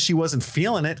that's why she wasn't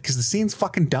feeling it because the scene's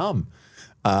fucking dumb.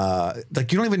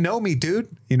 Like you don't even know me,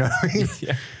 dude. You know what I mean?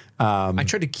 Yeah. I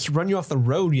tried to run you off the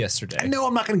road yesterday. No,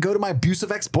 I'm not going to go to my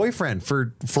abusive ex-boyfriend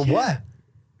for what?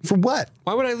 For what?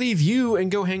 Why would I leave you and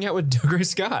go hang out with Doug Gray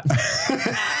Scott?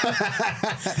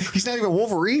 He's not even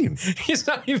Wolverine. He's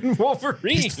not even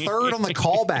Wolverine. He's third on the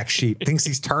callback sheet. Thinks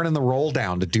he's turning the roll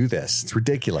down to do this. It's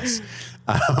ridiculous.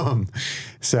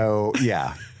 So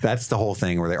yeah, that's the whole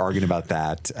thing where they're arguing about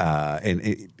that. And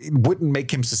it wouldn't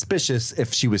make him suspicious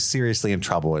if she was seriously in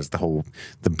trouble. Is the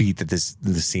beat that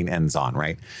the scene ends on,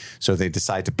 right? So they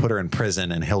decide to put her in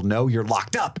prison, and he'll know you're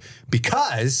locked up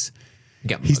because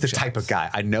he's the type of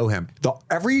guy. I know him.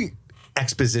 Every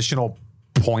expositional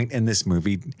point in this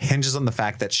movie hinges on the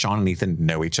fact that Sean and Ethan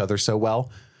know each other so well.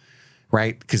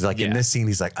 Right? Because like in this scene,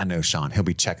 he's like, I know Sean. He'll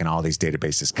be checking all these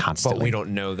databases constantly. But we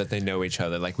don't know that they know each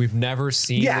other. Like we've never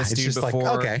seen this it's dude just like,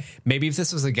 before. okay. Maybe if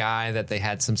this was a guy that they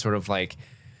had some sort of like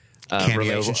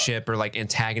relationship or like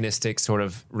antagonistic sort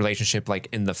of relationship like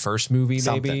in the first movie,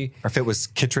 Something. maybe. Or if it was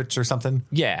Kittredge or something.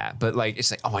 Yeah, but like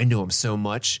it's like, oh, I know him so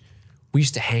much. We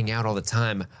used to hang out all the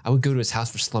time. I would go to his house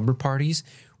for slumber parties.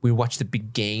 We would watch the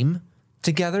big game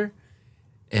together.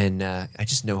 And I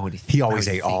just know what He always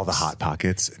ate all the Hot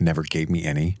Pockets, never gave me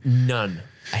any. None.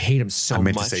 I hate him so much. I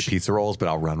meant to say pizza rolls, but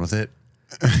I'll run with it.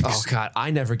 Oh God,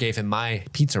 I never gave him my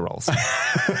pizza rolls.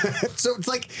 So it's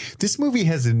like this movie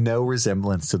has no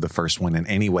resemblance to the first one in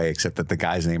any way, except that the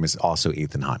guy's name is also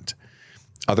Ethan Hunt.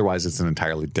 Otherwise, it's an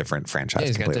entirely different franchise. Yeah,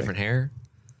 he's got completely. different hair.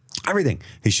 Everything.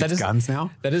 He shoots guns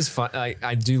now. That is fun.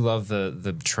 I do love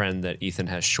the trend that Ethan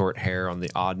has short hair on the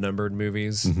odd numbered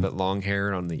movies, but long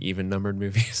hair on the even numbered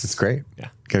movies. It's great. Yeah.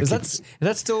 Gotta Is keep-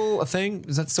 that still a thing?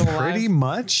 Is that still alive? Pretty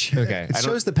much. Okay. It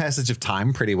shows the passage of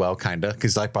time pretty well, kind of,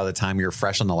 because like by the time you're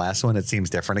fresh on the last one, it seems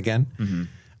different again.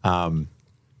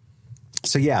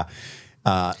 So yeah.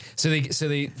 So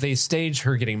they stage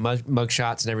her getting mug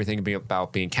shots and everything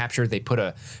about being captured. They put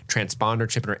a transponder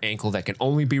chip in her ankle that can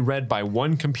only be read by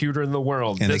one computer in the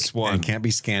world. And This one. and can't be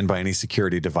scanned by any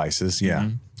security devices. Yeah.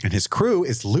 And his crew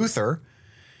is Luther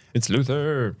It's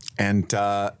Luther. and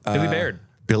Billy Baird.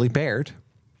 Billy Baird,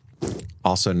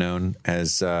 also known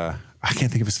as I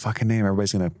can't think of his fucking name.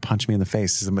 Everybody's gonna punch me in the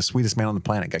face. He's the sweetest man on the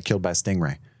planet. Got killed by a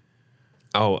stingray.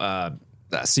 Oh,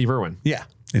 Steve Irwin. Yeah.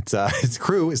 It's his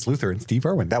crew is Luther and Steve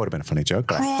Irwin. That would have been a funny joke,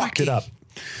 but I fucked it up.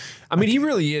 I mean, he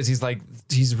really is. He's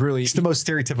really. He's the most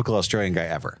stereotypical Australian guy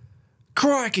ever.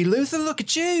 Crikey, Luther, look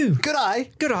at you. Good eye.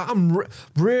 Good. I'm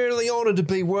really honoured to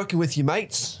be working with you,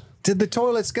 mates. Did the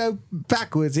toilets go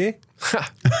backwards here?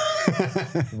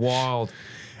 Wild.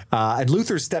 And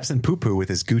Luther steps in poo-poo with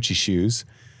his Gucci shoes.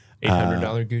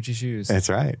 $800 Gucci shoes. That's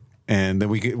right. And then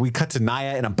we cut to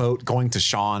Naya in a boat going to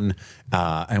Sean.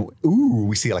 And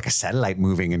we see like a satellite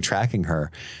moving and tracking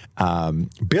her.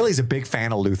 Billy's a big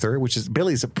fan of Luther,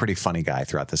 Billy's a pretty funny guy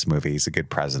throughout this movie. He's a good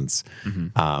presence.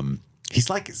 He's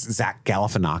like Zach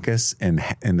Galifianakis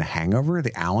in The Hangover,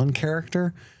 the Alan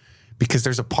character. Because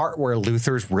there's a part where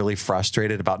Luther's really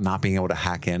frustrated about not being able to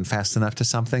hack in fast enough to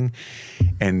something.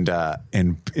 And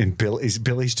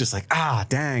Billy's just like,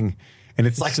 dang. And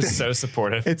it's like Just so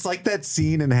supportive. It's like that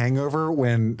scene in Hangover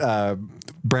when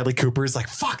Bradley Cooper is like,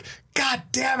 fuck, god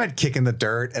damn it, kicking the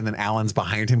dirt. And then Alan's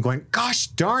behind him going, gosh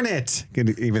darn it.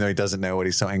 Even though he doesn't know what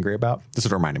he's so angry about. That's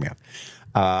what it reminded me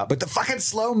of. But the fucking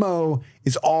slow-mo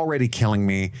is already killing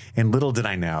me. And little did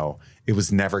I know it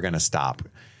was never going to stop.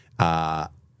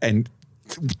 And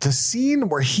the scene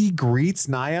where he greets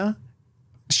Naya,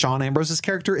 Sean Ambrose's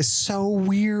character, is so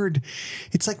weird.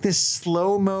 It's like this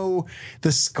slow-mo,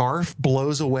 the scarf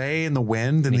blows away in the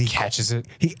wind and he catches it.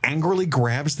 He angrily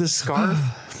grabs this scarf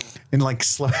and like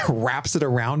wraps it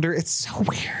around her. It's so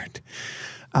weird.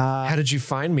 How did you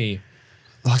find me?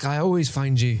 Like I always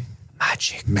find you.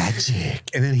 Magic.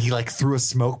 And then he like threw a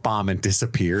smoke bomb and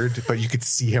disappeared, but you could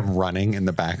see him running in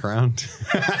the background.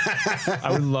 I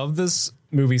would love this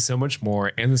movie so much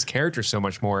more and this character so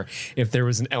much more if there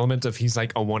was an element of he's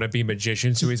like a wannabe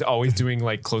magician, so he's always doing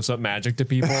like close-up magic to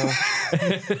people.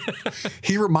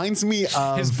 He reminds me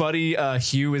of His buddy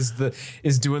Hugh is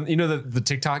doing, you know, the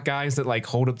TikTok guys that like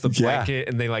hold up the blanket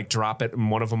and they like drop it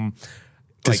and one of them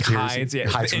like Disappears, hides. Yeah,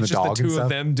 hides from it's the just dog the and two stuff. of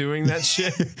them doing that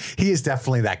shit. He is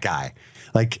definitely that guy.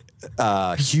 Like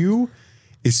Hugh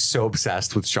is so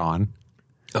obsessed with Sean.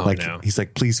 Oh, like no. he's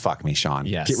like, please fuck me, Sean.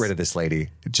 Yes. Get rid of this lady.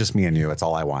 It's just me and you. That's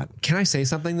all I want. Can I say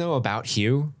something though about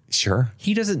Hugh? Sure.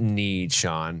 He doesn't need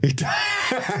Sean.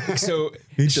 So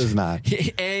He does not.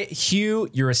 Hugh,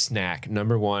 you're a snack.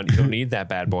 Number one, you don't need that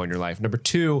bad boy in your life. Number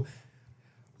two,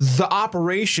 the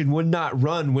operation would not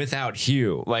run without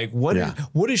Hugh. Like, what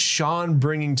is Sean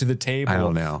bringing to the table? I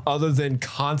don't know. Other than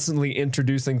constantly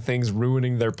introducing things,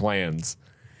 ruining their plans.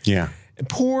 Yeah.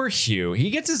 Poor Hugh. He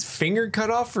gets his finger cut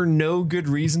off for no good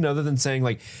reason other than saying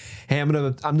like, "Hey,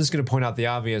 I'm just gonna point out the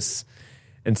obvious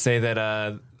and say that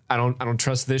I don't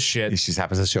trust this shit. He just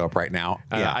happens to show up right now.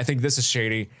 I think this is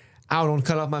shady. I don't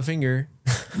cut off my finger."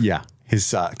 Yeah.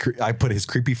 His I put his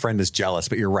creepy friend as jealous,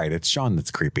 but you're right. It's Sean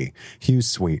that's creepy. Hugh's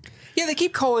sweet. Yeah, they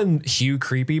keep calling Hugh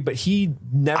creepy, but he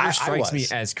never I strikes me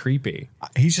was. as creepy.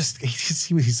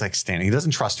 He's like standing. He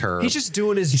doesn't trust her. He's just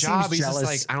doing his He job. seems He's just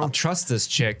jealous. like, I don't trust this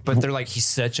chick, but they're like, he's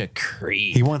such a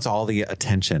creep. He wants all the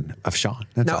attention of Sean.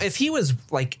 That's Now, all. if he was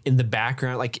like in the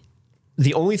background, like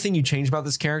the only thing you change about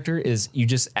this character is you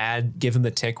just give him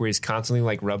the tick where he's constantly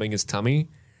like rubbing his tummy,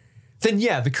 then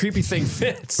yeah, the creepy thing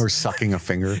fits. or sucking a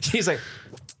finger. He's like,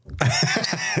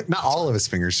 Not all of his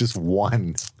fingers, just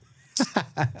one.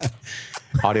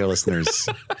 Audio listeners,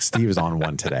 Steve is on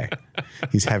one today.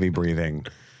 He's heavy breathing.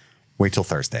 Wait till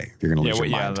Thursday. You're going to lose your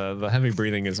mind. the heavy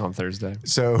breathing is on Thursday.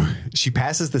 So she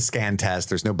passes the scan test.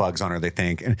 There's no bugs on her, they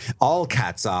think. And all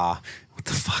cats are. What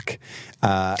the fuck?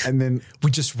 And then We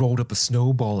just rolled up a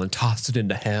snowball and tossed it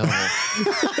into hell.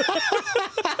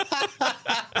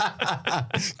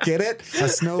 get it? A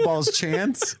snowball's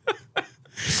chance.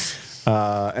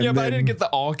 Yeah, but I didn't get the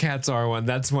all cats are one.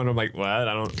 That's one I'm like, what?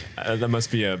 I don't. That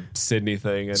must be a Sydney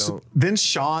thing. I don't. Then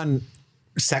Sean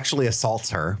sexually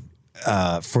assaults her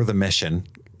for the mission.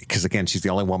 Because again, she's the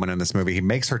only woman in this movie. He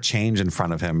makes her change in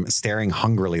front of him, staring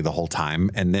hungrily the whole time.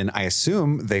 And then I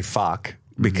assume they fuck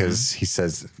because he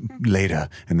says later,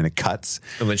 and then it cuts.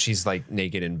 And then she's like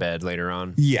naked in bed later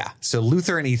on. Yeah. So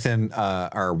Luther and Ethan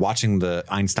are watching the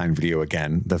Einstein video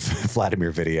again, the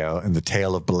Vladimir video, and the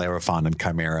tale of Bellerophon and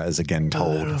Chimera is again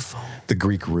told. Bellerophon. The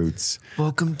Greek roots.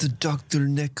 Welcome to Dr.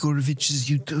 Nekorovich's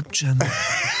YouTube channel.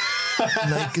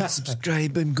 Like and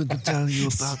subscribe. I'm going to tell you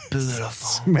about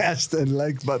Bellerophon. Smash the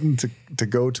like button to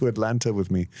go to Atlanta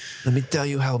with me. Let me tell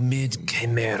you how mid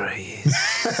Chimera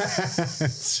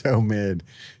is. So mid.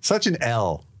 Such an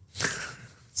L.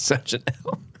 Such an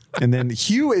L. And then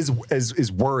Hugh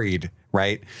is worried,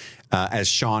 right? As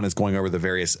Sean is going over the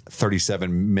various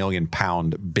 37 million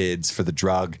pound bids for the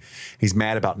drug. He's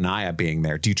mad about Naya being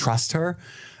there. Do you trust her?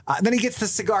 Then he gets the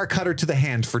cigar cutter to the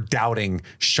hand for doubting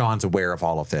Sean's aware of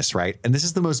all of this, right? And this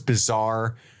is the most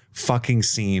bizarre fucking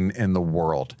scene in the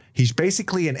world. He's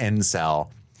basically an incel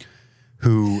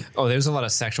who... Oh, there's a lot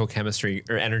of sexual chemistry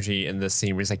or energy in this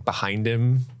scene where he's like behind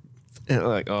him. And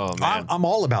like, oh, man. I'm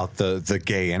all about the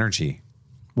gay energy.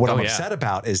 What I'm yeah. upset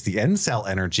about is the incel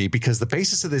energy, because the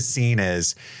basis of this scene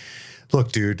is,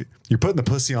 look, dude, you're putting the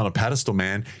pussy on a pedestal,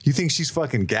 man. You think she's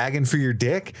fucking gagging for your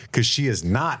dick? Because she is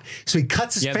not. So he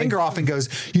cuts his finger off and goes,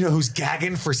 you know who's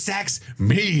gagging for sex?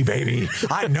 Me, baby.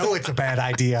 I know it's a bad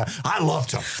idea. I love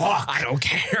to fuck. I don't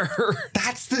care.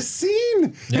 That's the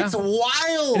scene. Yeah. It's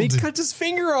wild. And he cuts his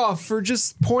finger off for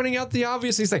just pointing out the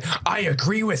obvious. He's like, I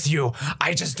agree with you.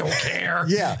 I just don't care.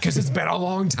 Yeah. Because it's been a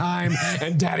long time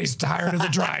and daddy's tired of the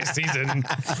dry season.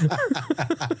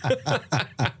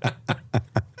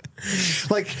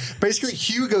 Like, basically,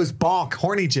 Hugh goes bonk,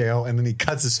 horny jail, and then he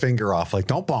cuts his finger off. Like,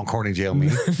 don't bonk, horny jail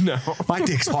me. No. My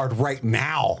dick's hard right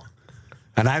now.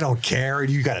 And I don't care. And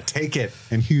you got to take it.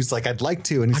 And Hugh's like, I'd like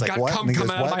to. And he's I like, got what? cum And he coming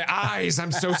goes, out of what? my eyes.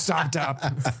 I'm so stopped up.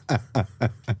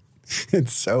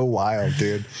 It's so wild,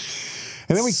 dude.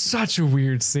 And then Such a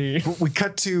weird scene. we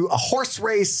cut to a horse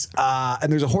race,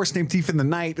 and there's a horse named Thief in the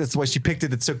Night. That's why she picked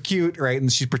it. It's so cute, right?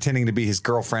 And she's pretending to be his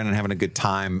girlfriend and having a good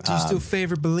time. Do you still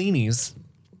favor Bellinis?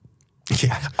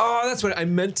 Yeah. Oh, that's what I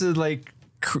meant to like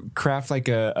craft like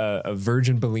a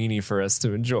virgin Bellini for us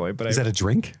to enjoy. But Is that a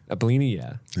drink? a Bellini?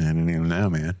 Yeah, I don't even know,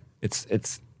 man.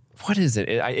 it's what is it?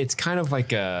 It's kind of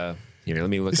like a let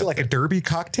me look. Is it up like a derby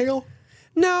cocktail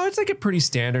No, it's like a pretty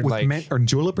standard with like. mint or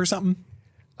julep or something?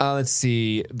 Let's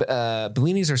see.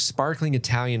 Bellinis are sparkling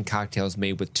Italian cocktails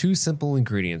made with two simple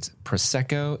ingredients: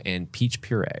 prosecco and peach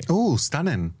puree. Ooh,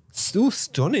 stunning. Ooh,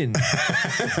 stunning.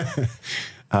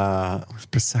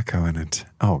 With Prosecco in it.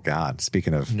 Oh, God.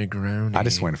 Speaking of, Negroni. I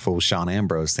just went full Sean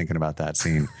Ambrose thinking about that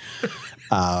scene.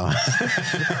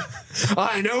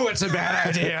 I know it's a bad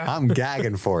idea. I'm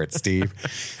gagging for it, Steve.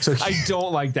 So, I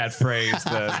don't like that phrase,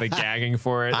 the gagging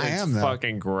for it. I It's am, though.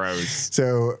 fucking gross.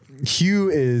 so Hugh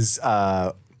is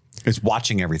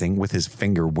watching everything with his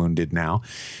finger wounded now.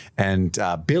 And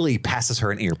Billy passes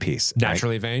her an earpiece. right?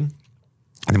 Naturally vain.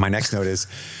 And then my next note is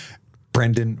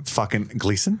Brendan fucking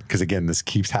Gleeson, because again, this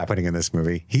keeps happening in this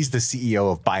movie. He's the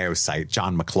CEO of Biosite,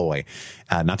 John McCloy,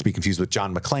 not to be confused with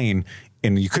John McClane.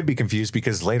 And you could be confused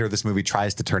because later this movie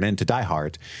tries to turn into Die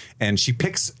Hard, and she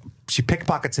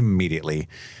pickpockets him immediately,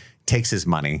 takes his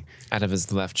money. Out of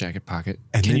his left jacket pocket.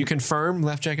 And Can then- you confirm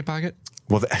left jacket pocket?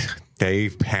 Well,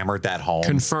 they've hammered that home.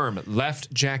 Confirm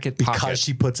left jacket pocket. Because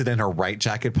she puts it in her right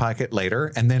jacket pocket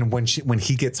later, and then when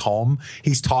he gets home,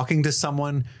 he's talking to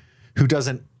someone who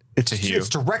doesn't. It's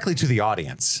directly to the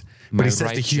audience, but My he says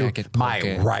right to Hugh, jacket "My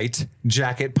pocket." right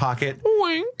jacket pocket."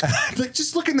 Wink. Like,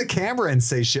 just look in the camera and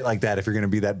say shit like that if you're going to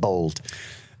be that bold.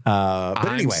 But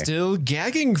I'm anyway, still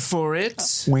gagging for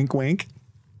it. wink, wink.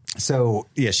 So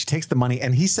yeah, she takes the money,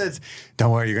 and he says,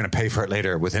 "Don't worry, you're going to pay for it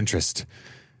later with interest."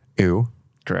 Ew,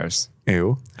 Gross.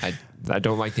 ew. I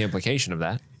don't like the implication of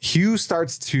that. Hugh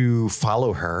starts to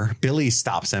follow her. Billy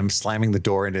stops him, slamming the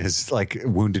door into his like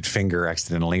wounded finger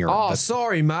accidentally. Or Oh,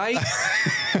 sorry, mate.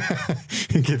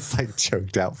 he gets like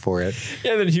choked out for it.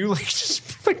 And then Hugh like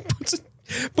just like puts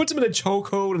him in a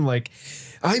chokehold and like,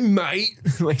 I might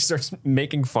like starts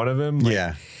making fun of him. Like,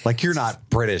 Yeah, like you're not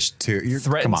British too. You're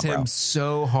come threatens on, bro. him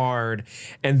so hard,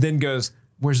 and then goes,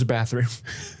 "Where's the bathroom?"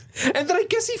 And then I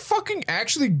guess he fucking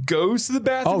actually goes to the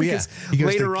bathroom. Oh yeah, because he goes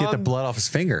later to get on, the blood off his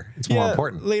finger. It's more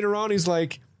important. Later on, he's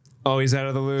like, "Oh, he's out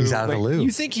of the loo." He's out of the Like, loo.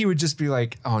 You think he would just be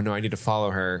like, "Oh no, I need to follow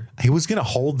her." He was gonna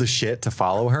hold the shit to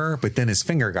follow her, but then his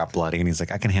finger got bloody, and he's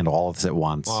like, "I can handle all of this at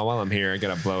once. Well, while I'm here, I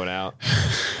gotta blow it out.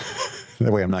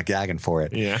 That way, I'm not gagging for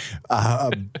it." Yeah.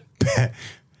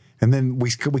 And And then we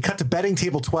cut to betting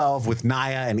table 12 with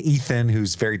Naya and Ethan,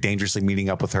 who's very dangerously meeting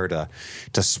up with her to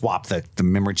swap the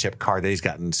memory chip card that he's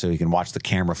gotten so he can watch the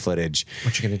camera footage.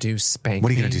 What you gonna do? Spank? What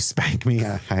are you me? going to do? Spank me?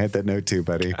 I had that note too,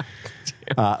 buddy.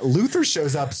 Luther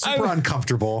shows up super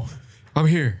uncomfortable. I'm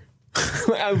here.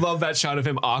 I love that shot of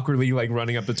him awkwardly like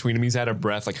running up between him. He's out of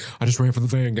breath. Like, I just ran for the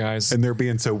van, guys. And they're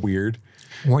being so weird.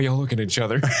 Why are y'all looking at each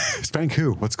other? Spank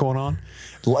who? What's going on?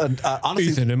 Honestly,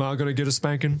 Ethan, am I gonna get a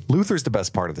spanking? Luther's the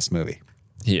best part of this movie.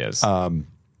 He is.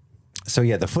 So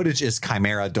yeah, the footage is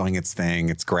Chimera doing its thing.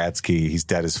 It's Gradsky. He's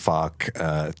dead as fuck.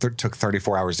 Took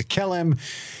 34 hours to kill him.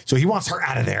 So he wants her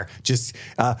out of there. Just,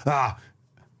 I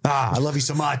love you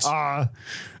so much.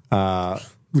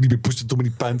 Would you be pushing too many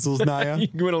pencils, Naya?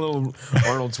 You went a little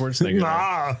Arnold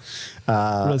Schwarzenegger.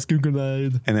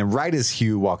 And then right as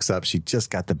Hugh walks up, she just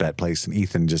got the bet placed and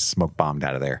Ethan just smoke bombed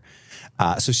out of there.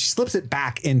 So she slips it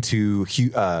back into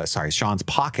Sean's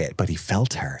pocket, but he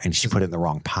felt her and she put it in the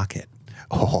wrong pocket.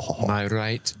 Oh, My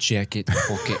right jacket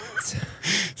pocket.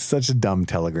 such a dumb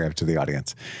telegraph to the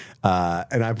audience.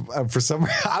 And I for some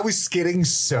reason, I was getting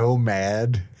so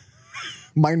mad.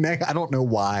 I don't know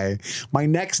why. My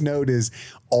next note is,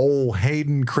 oh,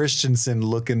 Hayden Christensen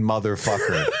looking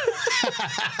motherfucker.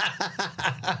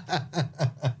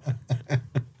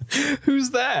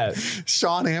 Who's that?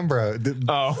 Sean Ambrose.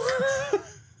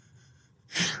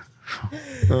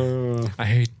 I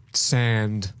hate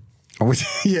sand.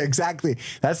 Yeah, exactly.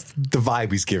 That's the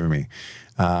vibe he's giving me.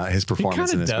 His He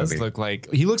performance kind in of this does movie.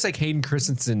 he looks like Hayden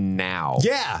Christensen now.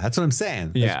 Yeah, that's what I'm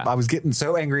saying. Yeah. I was getting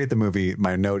so angry at the movie.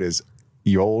 My note is,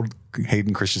 you old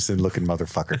Hayden Christensen looking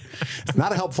motherfucker. It's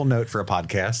not a helpful note for a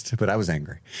podcast, but I was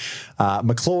angry.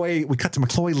 We cut to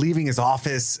McCloy leaving his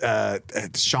office.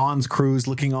 Sean's crew's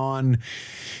looking on.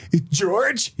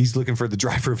 George, he's looking for the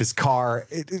driver of his car.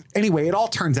 Anyway, it all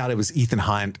turns out it was Ethan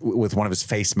Hunt with one of his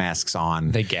face masks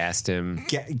on. They gassed him.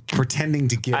 Pretending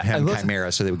to give him love-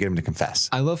 Chimera so they would get him to confess.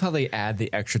 I love how they add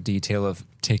the extra detail of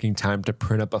taking time to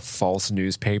print up a false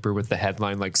newspaper with the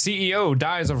headline like CEO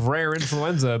dies of rare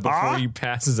influenza before he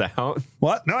passes out.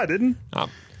 What? No, I didn't.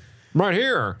 Right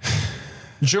here.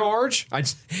 George,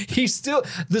 he's still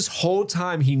this whole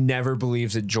time he never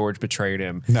believes that George betrayed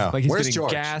him. No. like he's Where's getting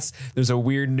George? gas. There's a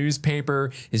weird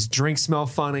newspaper. His drinks smell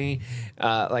funny.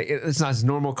 Like it's not his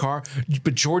normal car.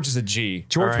 But George is a G.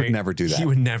 George all would right? never do that. He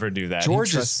would never do that.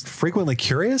 George is frequently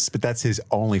curious, but that's his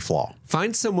only flaw.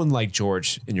 Find someone like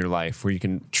George in your life where you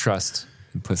can trust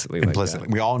implicitly. Implicitly.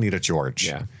 Like We all need a George.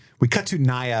 Yeah. We cut to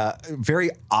Naya very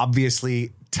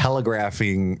obviously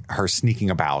telegraphing her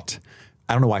sneaking about.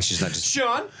 I don't know why she's not that. just.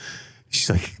 Sean, She's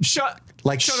like, Sean,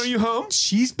 are you home?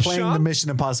 She's playing the Sean? Mission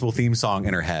Impossible theme song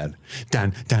in her head.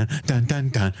 Dun, dun, dun, dun,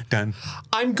 dun, dun.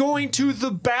 I'm going to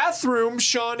the bathroom,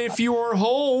 Sean, if you are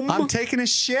home. I'm taking a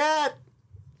shit.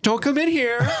 Don't come in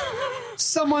here.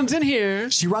 Someone's in here.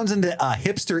 She runs into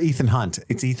hipster Ethan Hunt.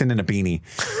 It's Ethan in a beanie.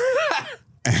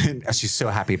 And she's so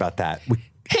happy about that.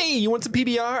 Hey, you want some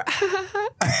PBR?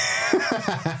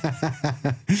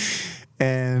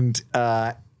 And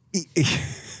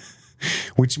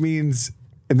which means,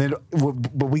 and then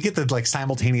but we get the like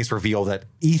simultaneous reveal that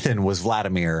Ethan was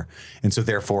Vladimir, and so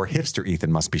therefore hipster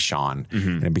Ethan must be Sean,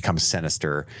 and it becomes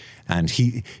sinister. And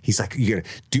he's like, you gotta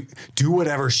do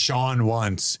whatever Sean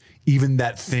wants, even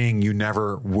that thing you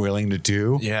never willing to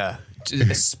do. Yeah.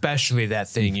 Especially that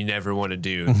thing you never want to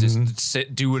do. Just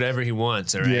do whatever he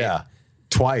wants, all right? Yeah,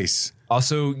 twice.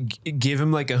 Also, give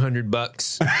him like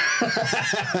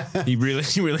 $100. He really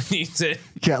needs it.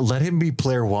 Yeah, let him be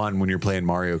player one when you're playing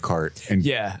Mario Kart, and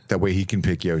Yeah. that way he can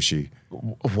pick Yoshi.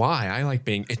 Why? I like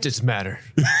being. It doesn't matter.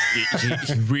 he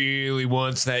really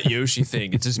wants that Yoshi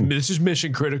thing. It's just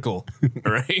mission critical.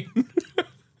 All right.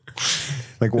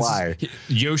 Like, why?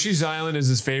 Yoshi's Island is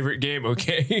his favorite game.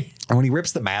 Okay. And when he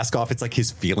rips the mask off, it's like his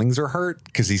feelings are hurt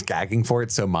because he's gagging for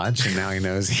it so much, and now he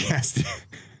knows he has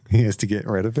to get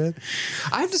rid of it.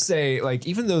 I have to say, like,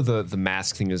 even though the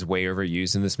mask thing is way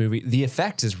overused in this movie, the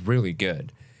effect is really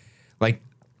good. Like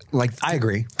I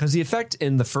agree. because the effect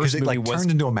in the first Because it movie like was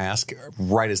turned into a mask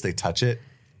right as they touch it.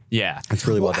 yeah, It's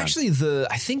really well done. Actually,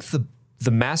 I think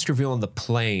the mask reveal on the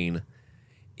plane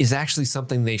is actually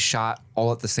something they shot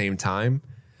all at the same time.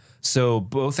 So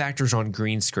both actors are on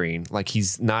green screen. Like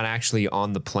he's not actually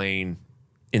on the plane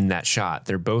in that shot.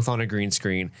 They're both on a green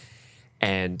screen.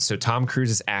 And so Tom Cruise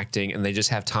is acting and they just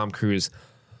have Tom Cruise,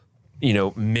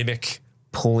 mimic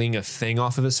pulling a thing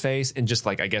off of his face. And just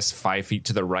like, I guess 5 feet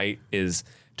to the right is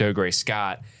Dougray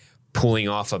Scott pulling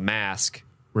off a mask,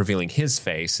 revealing his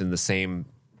face in the same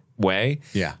way.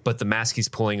 Yeah. But the mask he's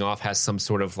pulling off has some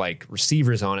sort of like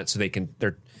receivers on it. So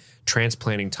they're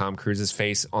transplanting Tom Cruise's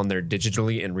face on there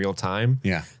digitally in real time.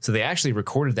 Yeah. So they actually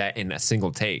recorded that in a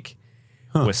single take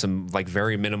with some like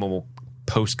very minimal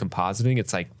post compositing.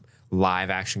 It's like live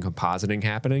action compositing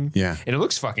happening. Yeah. And it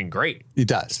looks fucking great. It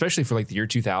does. Especially for like the year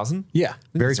 2000. Yeah,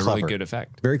 very It's a clever. really good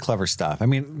effect. Very clever stuff. I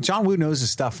mean, John Woo knows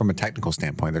his stuff from a technical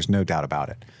standpoint. There's no doubt about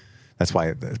it. That's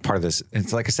why part of this,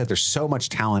 it's like I said, there's so much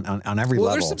talent on every Well,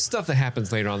 level. there's some stuff that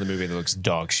happens later on in the movie that looks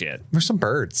dog shit. There's some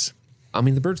birds. I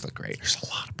mean, the birds look great. There's a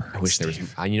lot of birds. I wish there was.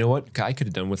 You know what? I could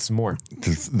have done with some more.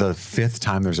 The fifth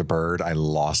time there's a bird, I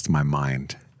lost my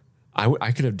mind.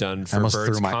 I could have done for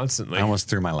birds I constantly. almost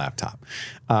threw my laptop.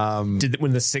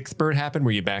 When the sixth bird happened,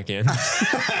 were you back in?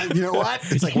 You know what?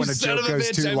 It's like when a son joke of a goes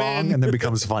bitch, too I'm long in. and then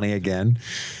becomes funny again.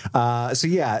 So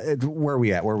yeah, where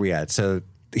are we at? So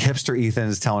hipster Ethan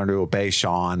is telling her to obey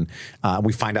Sean.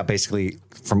 We find out basically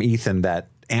from Ethan that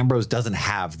Ambrose doesn't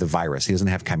have the virus. He doesn't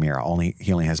have Chimera.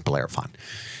 He only has Bellerophon.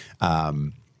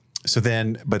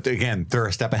 But again, they're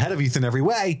a step ahead of Ethan every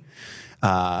way.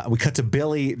 We cut to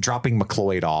Billy dropping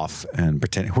McLeod off and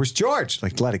pretending, where's George?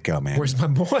 Like, let it go, man. Where's my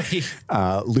boy?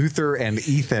 Luther and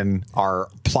Ethan are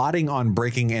plotting on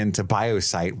breaking into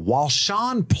Biosite while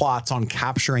Sean plots on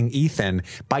capturing Ethan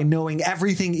by knowing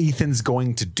everything Ethan's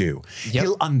going to do. Yep.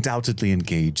 He'll undoubtedly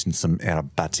engage in some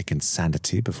aerobatic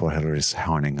insanity before Hillary's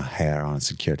honing a hair on a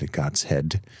security guard's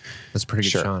head. That's pretty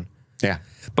good, Sure. Sean. Yeah.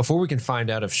 Before we can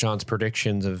find out if Sean's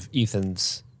predictions of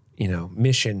Ethan's,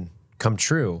 mission come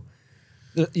true,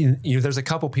 there's a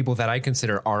couple people that I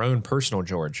consider our own personal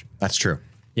George. That's true.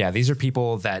 Yeah, these are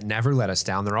people that never let us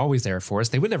down. They're always there for us.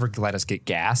 They would never let us get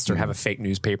gassed or have a fake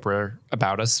newspaper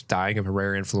about us dying of a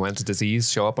rare influenza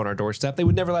disease show up on our doorstep. They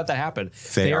would never let that happen.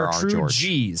 They are our true George.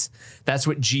 G's. That's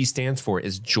what G stands for,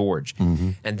 is George.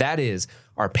 And that is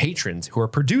our patrons who are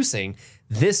producing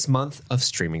this month of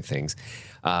streaming things.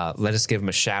 Let us give them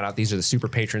a shout out. These are the super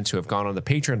patrons who have gone on the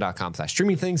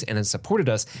patreon.com/streaming things and have supported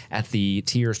us at the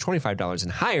tiers $25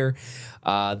 and higher.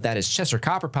 That is Chester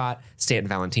Copperpot, Stanton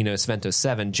Valentino, Svento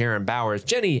 7, Jaron Bowers,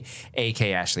 Jenny,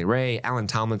 A.K. Ashley Ray, Alan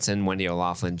Tomlinson, Wendy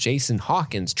O'Laughlin, Jason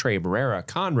Hawkins, Trey Barrera,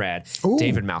 Conrad,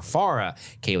 David Malfara,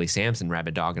 Kaylee Sampson,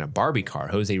 Rabbit Dog in a Barbie Car,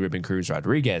 Jose Ruben Cruz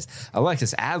Rodriguez,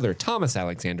 Alexis Adler, Thomas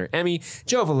Alexander, Emmy,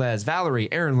 Joe Velez,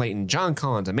 Valerie, Aaron Layton, John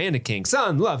Collins, Amanda King,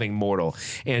 Sun Loving Mortal,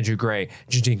 Andrew Gray,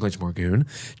 Dinklage Morgoon,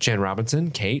 Jen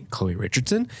Robinson, Kate, Chloe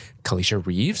Richardson, Kalisha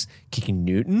Reeves, Kiki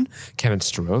Newton, Kevin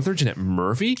Strother, Jeanette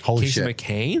Murphy, Holy Casey shit.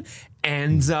 McCain,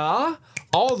 and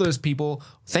all those people.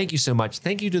 Thank you so much.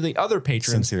 Thank you to the other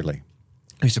patrons Sincerely.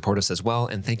 who support us as well.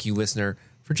 And thank you, listener,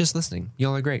 for just listening.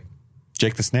 Y'all are great.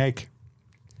 Jake the Snake.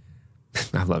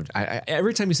 I loved it.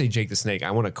 Every time you say Jake the Snake,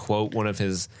 I want to quote one of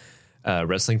his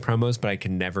wrestling promos, but I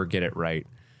can never get it right.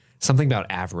 Something about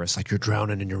avarice, like you're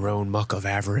drowning in your own muck of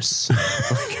avarice.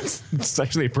 It's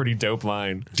actually a pretty dope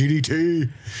line. DDT.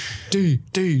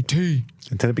 DDT.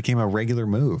 And then it became a regular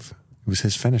move. It was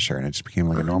his finisher, and it just became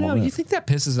like a normal No, move. you think that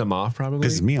pisses him off? Probably.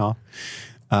 Pisses me off.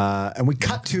 And we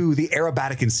cut to the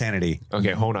aerobatic insanity.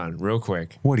 Okay, hold on, real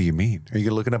quick. What do you mean? Are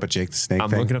you looking up a Jake the Snake I'm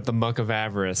thing? looking up the muck of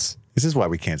avarice. This is why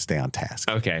we can't stay on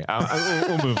task. Okay,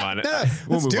 we'll move on.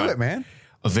 Let's do it, man.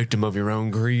 A victim of your own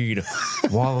greed,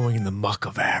 wallowing in the muck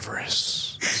of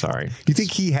avarice. Sorry. Do you think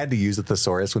he had to use a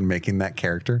thesaurus when making that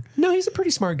character? No, he's a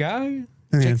pretty smart guy.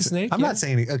 Jake the Snake. I'm yeah. not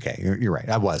saying. Okay, you're right.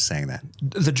 I was saying that.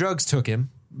 The drugs took him,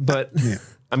 but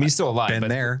I mean, he's still alive. Been but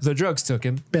there. The drugs took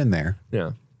him. Been there.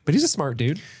 Yeah, but he's a smart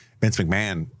dude. Vince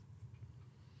McMahon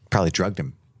probably drugged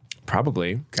him.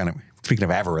 Probably. Kind of. Speaking of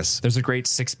avarice, There's a great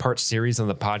 6-part series on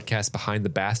the podcast Behind the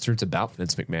Bastards about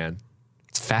Vince McMahon.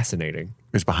 It's fascinating.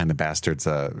 it was Behind the Bastards,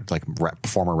 like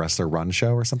former wrestler run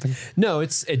show or something. No,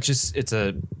 it's a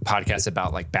podcast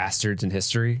about like bastards in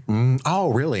history.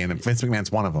 Oh, really? And Vince McMahon's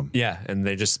one of them. Yeah, and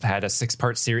they just had a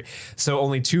 6-part series. So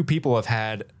only 2 people have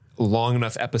had long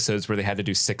enough episodes where they had to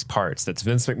do 6 parts. That's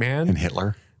Vince McMahon And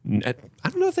Hitler. I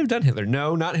don't know if they've done Hitler.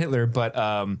 No, not Hitler, but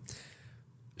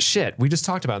shit, we just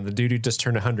talked about him, the dude who just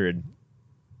turned 100.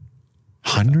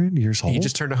 100 years old? He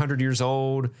just turned 100 years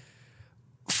old.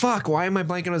 Fuck, why am I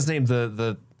blanking on his name?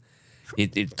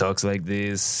 It talks like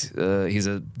this. He's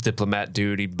a diplomat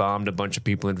dude. He bombed a bunch of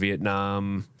people in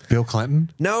Vietnam. Bill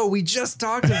Clinton? No, we just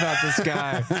talked about this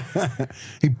guy.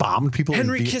 He bombed people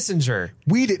Henry in Kissinger.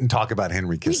 We didn't talk about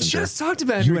Henry Kissinger. We just talked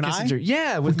about You Henry and I? Kissinger.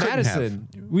 Yeah, with couldn't Madison.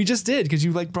 We just did because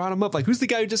you like brought him up. Like, who's the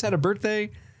guy who just had a birthday?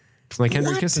 Like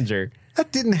Henry What? Kissinger.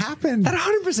 That didn't happen. That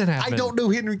 100% happened. I don't know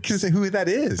Henry Kissinger, who that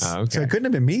is. Oh, okay. So it couldn't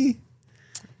have been me.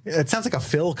 It sounds like a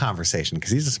Phil conversation because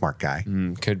he's a smart guy.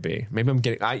 Could be. Maybe I'm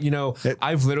getting.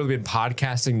 I've literally been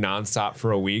podcasting nonstop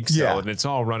for a week, so Yeah. and it's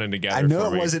all running together. I know for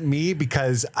it me. wasn't me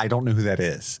because I don't know who that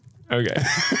is. Okay.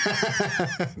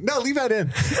 No, leave that in.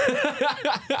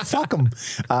 Fuck them.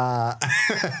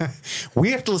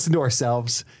 We have to listen to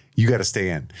ourselves. You got to stay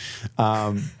in.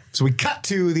 So we cut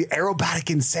to the aerobatic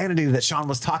insanity that Sean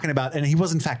was talking about, and he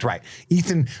was in fact right.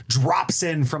 Ethan drops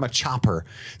in from a chopper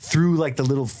through like the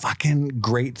little fucking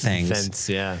grate things. Fence,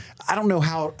 yeah. I don't know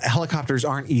how helicopters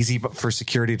aren't easy but for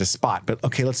security to spot, but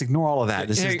okay, let's ignore all of that.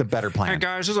 This is the better plan. Hey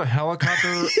guys, there's a helicopter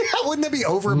Yeah, wouldn't that be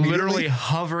over immediately? literally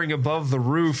hovering above the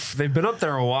roof. They've been up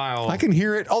there a while. I can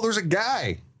hear it. Oh, there's a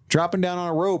guy dropping down on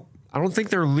a rope. I don't think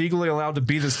they're legally allowed to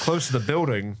be this close to the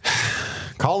building.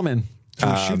 Call him in.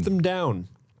 So shoot them down.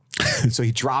 So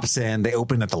he drops in. They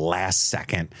open at the last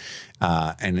second,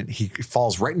 and he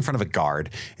falls right in front of a guard.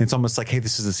 And it's almost like, hey,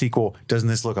 this is a sequel. Doesn't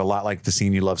this look a lot like the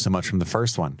scene you love so much from the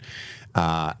first one?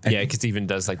 Yeah, because even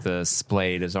does like the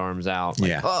splayed his arms out. Like,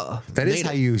 Yeah, that is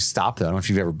how you stop though. I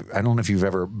don't know if you've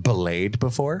ever belayed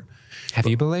before. Have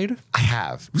you belayed? I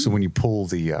have. So when you pull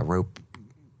the rope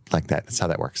like that, that's how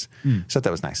that works. So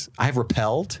that was nice. I have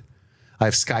rappelled. I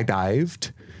have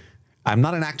skydived. I'm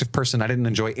not an active person. I didn't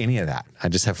enjoy any of that. I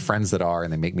just have friends that are,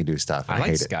 and they make me do stuff. I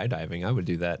like hate it. skydiving. I would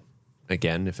do that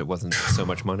again if it wasn't so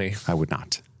much money. I would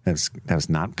not. That was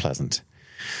not pleasant.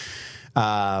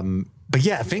 But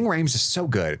yeah, Ving Rhames is so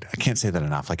good. I can't say that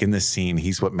enough. Like in this scene,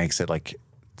 he's what makes it like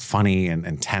funny and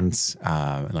intense.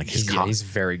 And like He's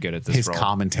very good at this his role.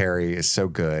 commentary is so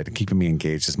good, keeping me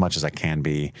engaged as much as I can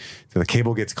be. So the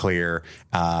cable gets clear.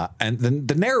 And then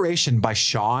the narration by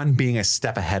Sean being a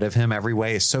step ahead of him every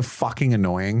way is so fucking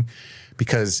annoying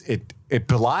because it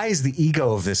belies the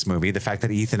ego of this movie. The fact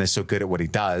that Ethan is so good at what he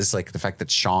does, like the fact that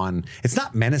Sean, it's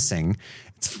not menacing.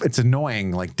 It's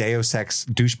annoying, like Deus Ex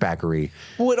douchebaggery.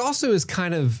 Well, it also is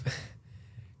kind of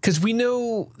because we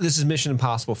know this is Mission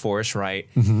Impossible for us, right?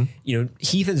 Mm-hmm. You know,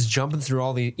 Ethan is jumping through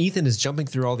all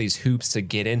these hoops to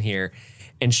get in here,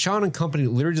 and Sean and company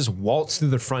literally just waltz through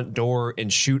the front door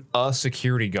and shoot a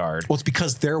security guard. Well, it's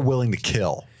because they're willing to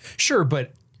kill. Sure,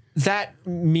 but that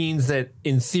means that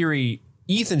in theory,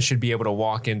 Ethan should be able to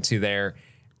walk into there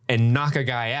and knock a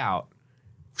guy out.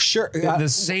 Sure. The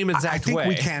same exact I think way.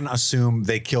 we can assume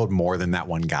they killed more than that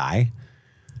one guy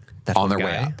on their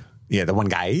way up. Yeah, the one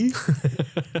guy.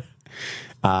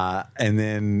 And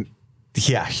then,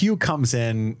 yeah, Hugh comes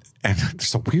in and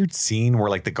there's a weird scene where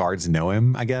like the guards know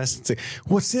him, I guess. It's like,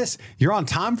 what's this? You're on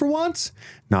time for once?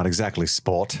 Not exactly,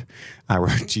 sport. I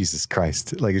wrote, Jesus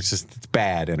Christ. Like it's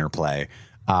bad interplay.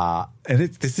 And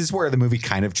this is where the movie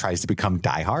kind of tries to become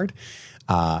Die Hard.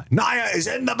 Naya is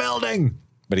in the building.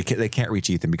 But they can't reach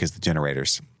Ethan because of the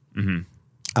generators. Mm-hmm.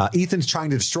 Ethan's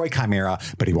trying to destroy Chimera,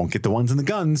 but he won't get the ones in the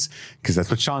guns because that's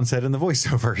what Sean said in the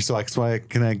voiceover. So that's why I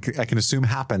can assume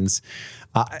happens.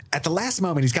 At the last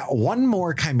moment, he's got one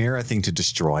more Chimera thing to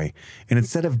destroy. And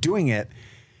instead of doing it,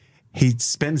 he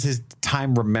spends his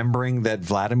time remembering that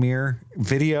Vladimir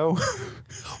video.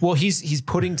 Well, he's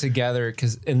putting together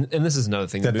because, and this is another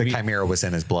thing. That the Chimera was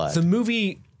in his blood. The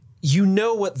movie, you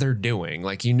know what they're doing.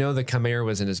 Like, you know the Chimera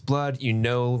was in his blood. You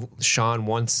know Sean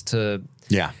wants to...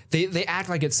 Yeah. They act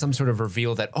like it's some sort of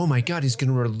reveal that, oh my God, he's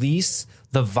going to release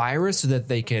the virus so that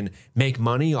they can make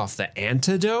money off the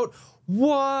antidote.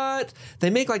 What? They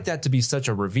make like that to be such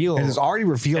a reveal. And it's already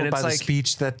revealed by the like,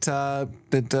 speech that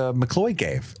McCloy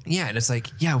gave. Yeah, and it's like,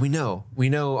 yeah, we know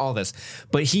all this.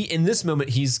 But in this moment,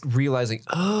 he's realizing,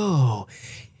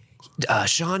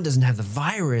 Sean doesn't have the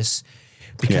virus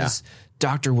because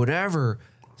Dr. Whatever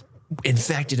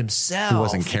infected himself. He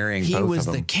wasn't carrying both of them. He was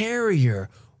the carrier.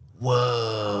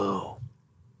 Whoa.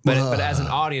 But as an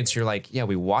audience, you're like, yeah,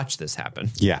 we watched this happen.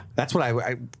 Yeah, that's what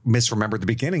I misremembered the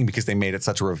beginning because they made it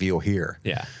such a reveal here.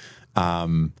 Yeah.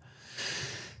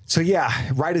 So yeah,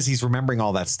 right as he's remembering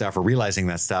all that stuff or realizing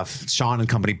that stuff, Sean and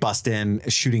company bust in,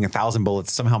 shooting 1,000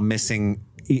 bullets, somehow missing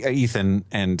Ethan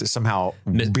and somehow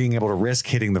being able to risk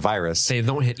hitting the virus. They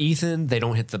don't hit Ethan. They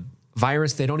don't hit the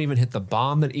virus. They don't even hit the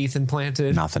bomb that Ethan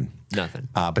planted. Nothing.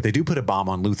 But they do put a bomb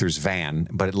on Luther's van.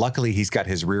 But luckily, he's got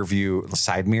his rear view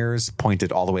side mirrors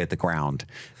pointed all the way at the ground,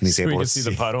 and he's able to see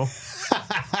the puddle.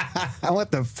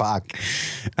 What the fuck?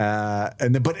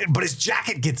 But his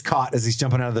jacket gets caught as he's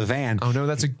jumping out of the van. Oh no,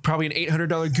 that's probably an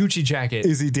 $800 Gucci jacket.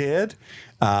 Is he dead?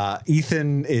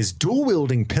 Ethan is dual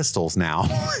wielding pistols now.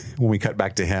 When we cut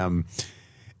back to him,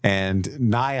 and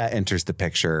Naya enters the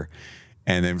picture.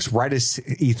 And then right as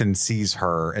Ethan sees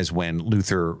her is when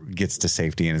Luther gets to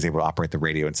safety and is able to operate the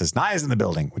radio and says, Naya's in the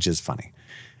building, which is funny.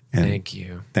 And thank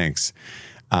you. Thanks.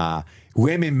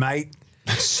 Women, mate.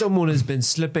 Someone has been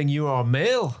slipping you our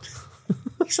mail.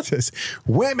 He says,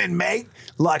 women, mate,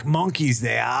 like monkeys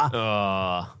they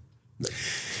are.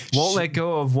 Won't let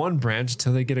go of one branch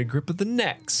till they get a grip of the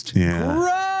next. Yeah.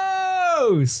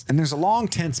 gross. And there's a long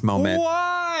tense moment.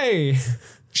 Why?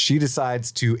 She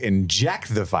decides to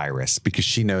inject the virus because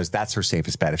she knows that's her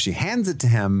safest bet. If she hands it to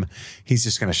him, he's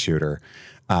just going to shoot her.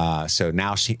 So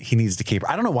now he needs to keep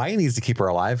her. I don't know why he needs to keep her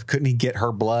alive. Couldn't he get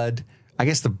her blood? I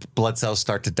guess the blood cells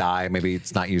start to die. Maybe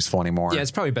it's not useful anymore. Yeah,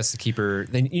 it's probably best to keep her.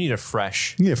 Then you need a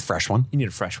fresh. You need a fresh one. You need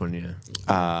a fresh one,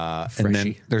 yeah. And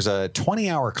then there's a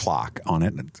 20-hour clock on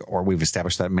it, or we've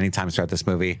established that many times throughout this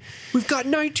movie. We've got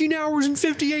 19 hours and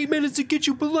 58 minutes to get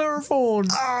you Bellerophon.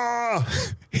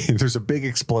 There's a big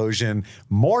explosion,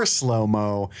 more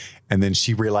slow-mo, and then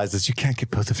she realizes, you can't get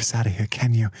both of us out of here,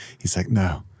 can you? He's like,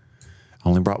 no, I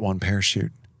only brought one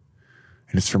parachute.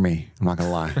 And it's for me. I'm not going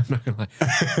to lie. I'm not going to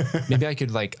lie. Maybe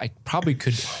I probably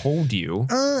could hold you.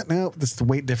 No, this is the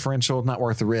weight differential. Not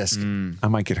worth the risk. I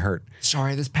might get hurt.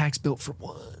 Sorry, this pack's built for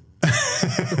one.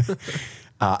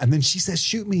 And then she says,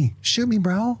 shoot me,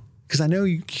 bro. Because I know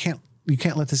you can't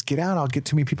let this get out. I'll get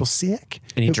too many people sick.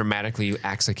 And he dramatically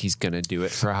acts like he's going to do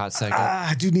it for a hot second.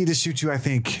 I do need to shoot you, I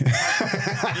think.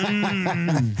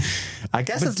 I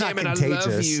guess it's not contagious. I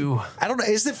love you. I don't know.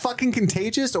 Is it fucking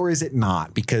contagious or is it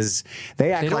not? Because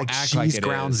they act like she's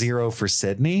ground zero for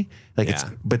Sydney.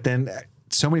 But then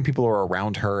so many people are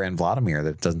around her and Vladimir that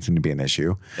it doesn't seem to be an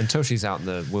issue. Until she's out in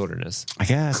the wilderness. I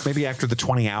guess maybe after the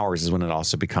 20 hours is when it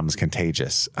also becomes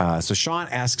contagious. So Sean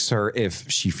asks her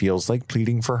if she feels like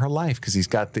pleading for her life because he's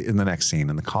got in the next scene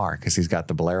in the car because he's got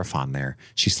the Bellerophon there.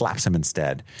 She slaps him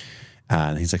instead.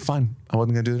 And he's like, fine, I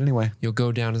wasn't going to do it anyway. You'll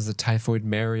go down as the Typhoid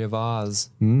Mary of Oz.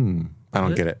 I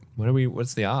don't get it.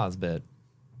 What's the Oz bit?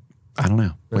 I don't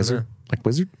know. Wizard? Like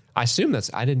wizard? I assume I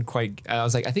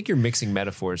was like, I think you're mixing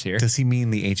metaphors here. Does he mean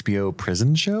the HBO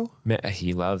prison show?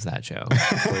 He loves that show.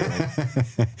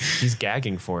 He's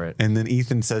gagging for it. And then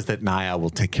Ethan says that Naya will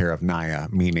take care of Naya,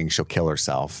 meaning she'll kill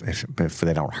herself if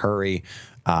they don't hurry.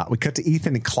 We cut to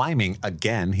Ethan climbing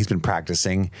again. He's been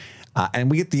practicing. And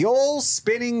we get the old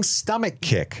spinning stomach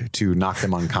kick to knock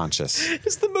them unconscious.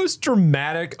 It's the most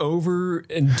dramatic,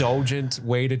 overindulgent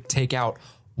way to take out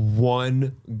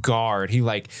one guard. He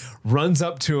runs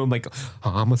up to him like,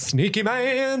 I'm a sneaky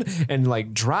man,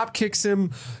 and drop kicks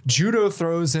him, judo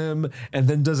throws him, and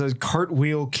then does a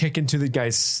cartwheel kick into the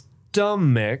guy's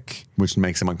stomach, which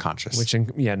makes him unconscious.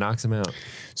 Knocks him out.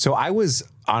 So I was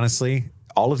honestly,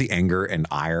 all of the anger and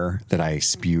ire that I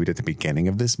spewed at the beginning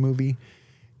of this movie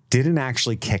didn't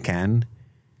actually kick in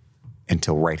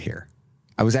until right here.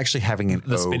 I was actually having an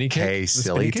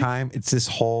silly time. It's this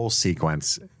whole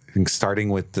sequence, starting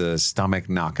with the stomach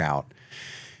knockout.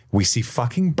 We see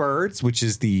fucking birds, which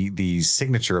is the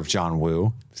signature of John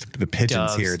Woo. The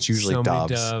pigeons doves. Here, it's usually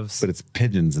doves, but it's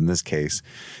pigeons in this case.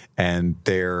 And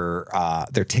they're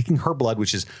taking her blood,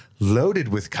 which is loaded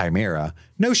with chimera.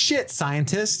 No shit,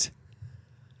 scientist.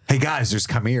 Hey guys, there's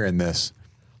chimera in this.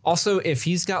 Also, if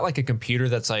he's got a computer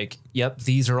that's like, yep,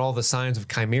 these are all the signs of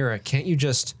chimera, can't you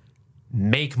just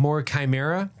make more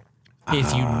chimera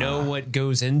if you know what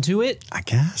goes into it? I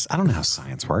guess. I don't know how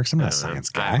science works. I'm not a science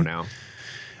guy. I don't know.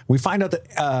 We find out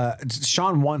that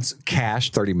Sean wants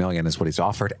cash, $30 million is what he's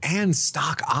offered, and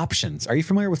stock options. Are you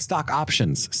familiar with stock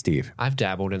options, Steve? I've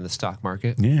dabbled in the stock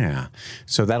market. Yeah.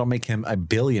 So that'll make him a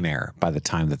billionaire by the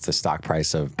time that the stock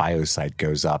price of BioSite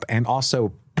goes up, and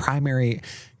also primary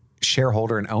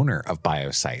shareholder and owner of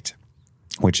BioSite,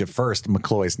 which at first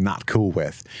McCloy's not cool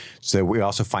with. So we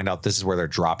also find out this is where they're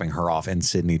dropping her off in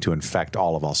Sydney to infect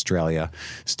all of Australia,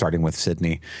 starting with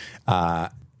Sydney.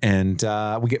 And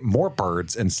we get more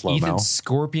birds in slow-mo. Ethan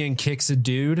Scorpion kicks a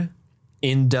dude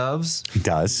in doves. He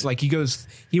does.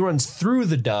 He runs through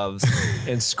the doves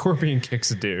and Scorpion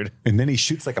kicks a dude. And then he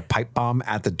shoots a pipe bomb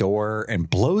at the door and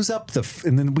blows up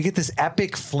and then we get this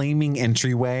epic flaming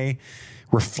entryway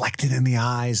reflected in the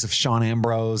eyes of Sean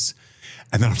Ambrose.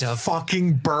 And then a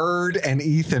fucking bird and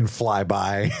Ethan fly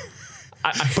by.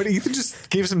 But Ethan just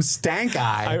gives him stank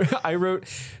eye. I wrote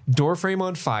door frame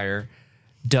on fire.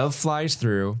 Dove flies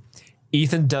through.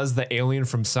 Ethan does the alien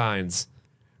from Signs.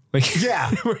 Where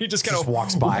he just kind of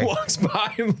walks by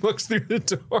and looks through the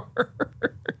door.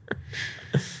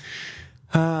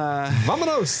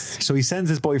 Vamonos. So he sends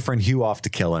his boyfriend Hugh off to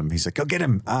kill him. He's like, go get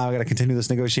him. I got to continue this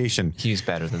negotiation. Hugh's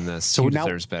better than this. So Hugh now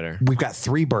deserves better. We've got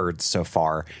 3 birds so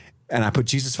far. And I put,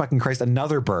 Jesus fucking Christ,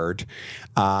 another bird.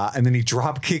 And then he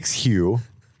drop kicks Hugh.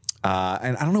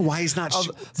 And I don't know why he's not.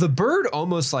 The bird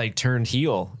almost turned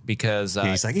heel because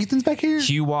he's like, Ethan's back here.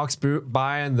 Hugh walks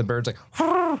by and the bird's like,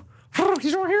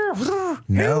 He's right here.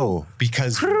 No,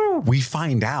 because we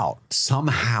find out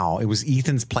somehow it was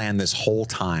Ethan's plan this whole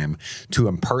time to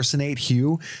impersonate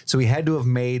Hugh. So he had to have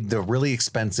made the really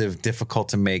expensive, difficult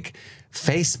to make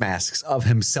face masks of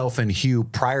himself and Hugh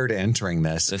prior to entering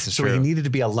this. This is so true. he needed to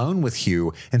be alone with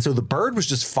Hugh. And so the bird was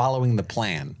just following the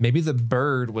plan. Maybe the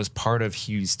bird was part of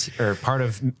or part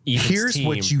of Ethan's Here's team.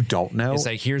 what you don't know. It's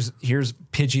like, here's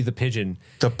Pidgey the pigeon.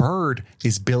 The bird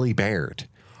is Billy Baird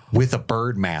with a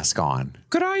bird mask on.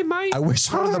 Good eye, mate. I wish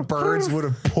one of the birds would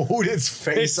have pulled its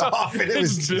face off, and it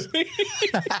was just,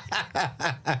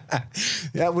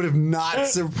 that would have not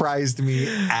surprised me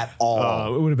at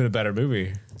all. It would have been a better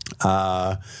movie.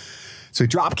 So he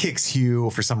drop kicks Hugh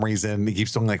for some reason. He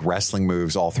keeps doing like wrestling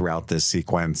moves all throughout this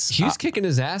sequence. Hugh's kicking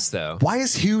his ass though. Why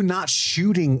is Hugh not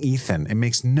shooting Ethan? It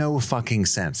makes no fucking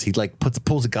sense. He like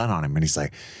pulls a gun on him and he's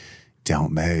like,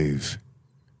 "Don't move."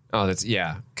 Oh, that's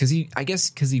because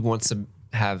he wants to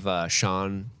have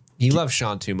Sean. He loves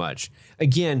Sean too much.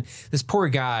 Again, this poor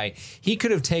guy, he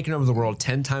could have taken over the world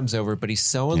 10 times over, but he's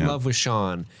so in love with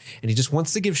Sean and he just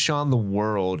wants to give Sean the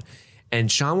world. And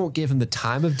Sean won't give him the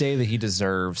time of day that he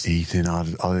deserves. Ethan, I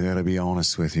gotta be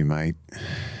honest with you, mate.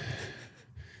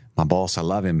 My boss, I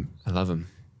love him, I love him.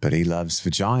 but he loves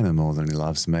vagina more than he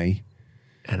loves me.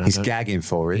 And He's gagging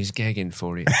for it. He's gagging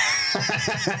for it.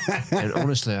 And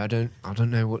honestly, I don't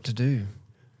know what to do.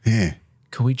 Yeah.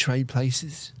 Can we trade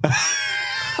places?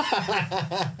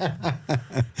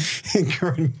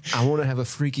 I want to have a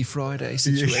Freaky Friday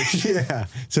situation. Yeah.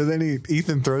 So then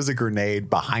Ethan throws a grenade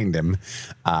behind him.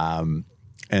 And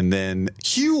then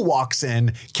Hugh walks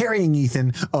in carrying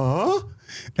Ethan.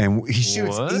 And he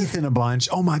shoots What? Ethan a bunch.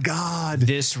 Oh my God.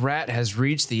 This rat has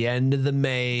reached the end of the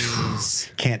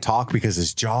maze. Can't talk because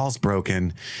his jaw's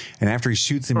broken. And after he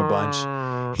shoots him a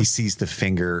bunch, he sees the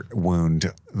finger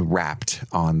wound wrapped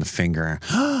on the finger.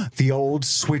 The old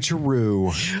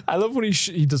switcheroo. I love when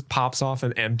he just pops off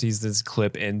and empties this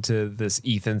clip into this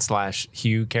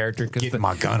Ethan/Hugh character because Getting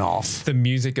my gun off. the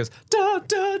music goes da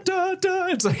da da da.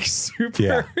 It's like super.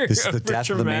 Yeah. This is the death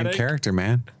of the main dramatic. character,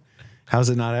 man. How's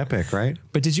it not epic, right?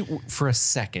 But for a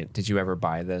second, did you ever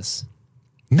buy this?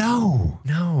 No.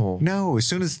 No. As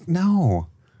soon as, no.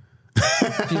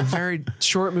 It's a very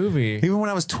short movie. Even when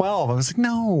I was 12, I was like,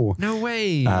 no. No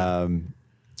way.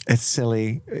 It's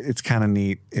silly. It's kind of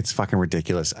neat. It's fucking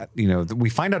ridiculous. We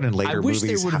find out in later I wish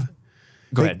movies. they would have.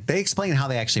 Go ahead. They explain how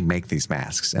they actually make these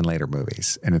masks in later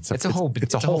movies, and it's a whole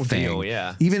thing. deal,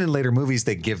 yeah. Even in later movies,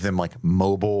 they give them like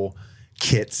mobile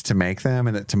kits to make them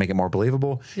and to make it more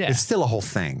believable. Yeah. It's still a whole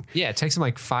thing. Yeah, it takes him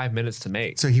like 5 minutes to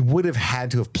make. So he would have had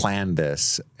to have planned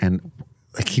this, and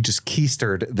like he just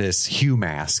keistered this Hugh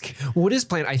mask. What is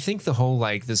planned? I think the whole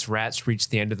like this rat's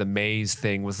reached the end of the maze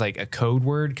thing was like a code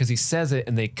word because he says it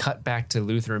and they cut back to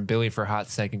Luther and Billy for a hot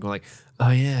second, going like,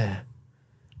 "Oh yeah."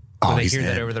 When they he's hear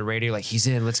that in. over the radio, like he's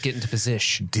in. Let's get into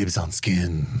position. Dibs on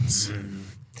skins.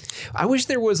 I wish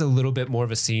there was a little bit more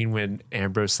of a scene when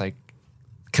Ambrose like.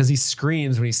 Because he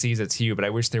screams when he sees it's Hugh, but I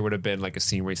wish there would have been like a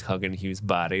scene where he's hugging Hugh's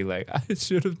body, like I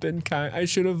should have been kind. I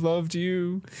should have loved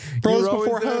you. Bros You were always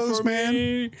before there hoes, for man.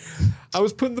 me. I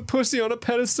was putting the pussy on a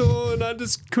pedestal, and I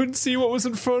just couldn't see what was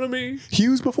in front of me.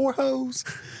 Hughes before hoes.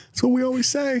 That's what we always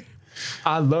say.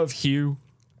 I love Hugh.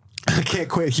 I can't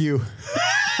quit Hugh.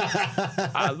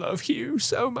 I love Hugh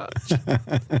so much.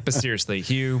 But seriously,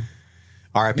 Hugh,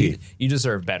 R.I.P. you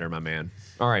deserve better, my man.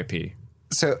 R.I.P.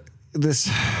 So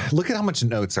look at how much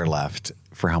notes are left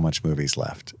for how much movie's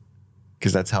left,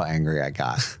 because that's how angry I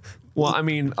got. Well, I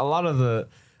mean, a lot of the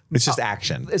It's just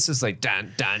action. it's just like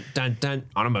dun dun dun dun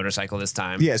on a motorcycle this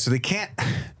time. Yeah, so they can't.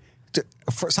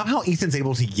 Somehow Ethan's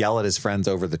able to yell at his friends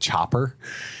over the chopper.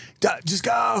 Just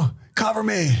go, cover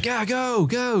me. Yeah,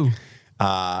 go.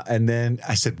 And then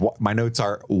I said, my notes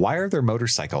are, why are there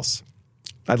motorcycles?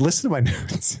 I'd listen to my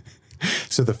notes.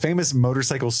 So the famous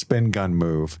motorcycle spin gun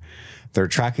move. They're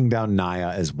tracking down Naya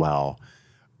as well.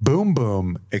 Boom,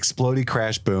 boom, explodey,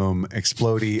 crash, boom,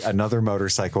 explodey, another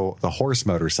motorcycle, the horse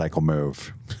motorcycle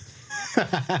move.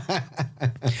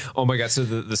 Oh my god! So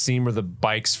the scene where the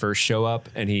bikes first show up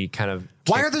and he kind of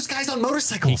Why are those guys on he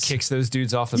motorcycles? kicks those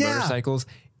dudes off the Yeah. motorcycles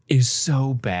is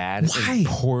so bad. Why? And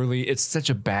poorly. It's such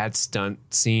a bad stunt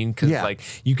scene because Yeah. like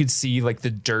you could see like the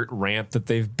dirt ramp that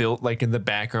they've built like in the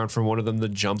background for one of them to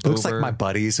jump It looks over. like my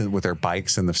buddies with their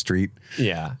bikes in the street.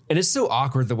 Yeah, and it's so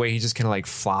awkward the way he's just kind of like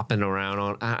flopping around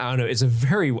on. I don't know. It's a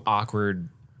very awkward,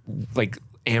 like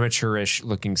amateurish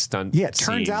looking stunt. Yeah, it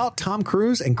turns scene. out Tom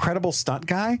Cruise, incredible stunt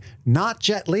guy, not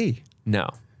Jet Li, no.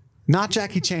 not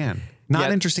Jackie Chan, Not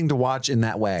Yeah. interesting to watch in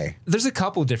that way. There's a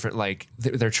couple different, like,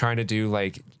 they're trying to do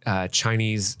like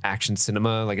Chinese action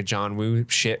cinema, like a John Woo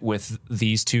shit with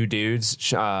these two dudes,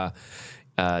 Tom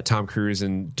Cruise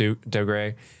and Doug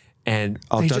Ray. And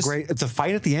Oh, they Doug just- Ray, it's a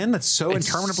fight at the end that's so It's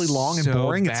interminably long and so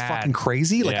boring. It's bad. fucking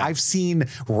crazy. Like Yeah. I've seen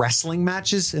wrestling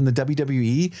matches in the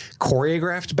WWE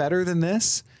choreographed better than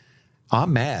this.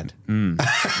 I'm mad. When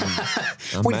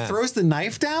he mad. throws the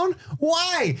knife down,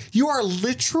 why? You are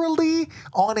literally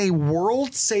on a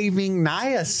world-saving,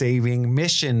 Naya-saving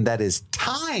mission that is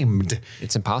timed.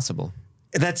 It's impossible.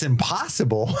 That's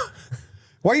impossible.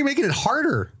 Why are you making it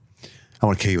harder? I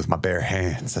want to kill you with my bare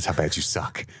hands. That's how bad you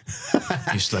suck.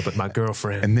 You slept with my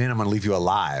girlfriend. And then I'm going to leave you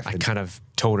alive. I kind of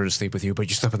told her to sleep with you, but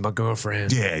you slept with my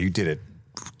girlfriend. Yeah, you did it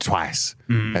twice.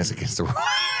 That's against the rule.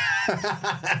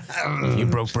 You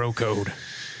broke bro code.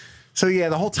 So yeah,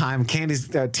 the whole time Tandy's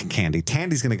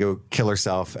gonna go kill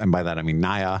herself, and by that I mean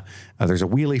Naya. There's a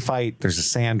wheelie fight. There's a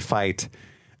sand fight.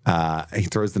 He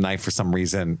throws the knife for some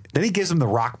reason. Then he gives him the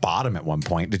rock bottom at one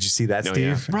point. Did you see that,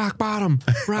 Steve? Rock bottom.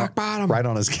 Rock bottom. Right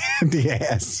on his candy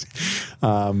ass.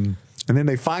 And then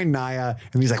they find Naya,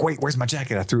 and he's like, "Wait, where's my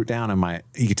jacket? I threw it down in my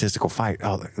egotistical fight.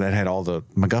 Oh, that had all the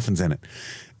MacGuffins in it."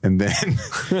 And then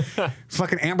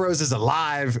fucking Ambrose is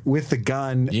alive with the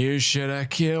gun. You should have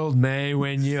killed me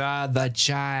when you had the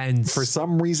chance. For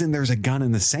some reason, there's a gun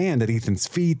in the sand at Ethan's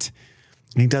feet.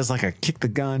 And he does like a kick the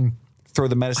gun, throw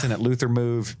the medicine at Luther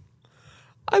move.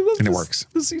 I love And it this. works.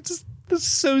 This is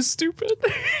so stupid.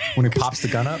 When he pops the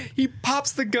gun up, He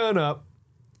pops the gun up,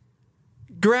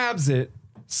 grabs it,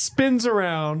 spins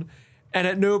around, and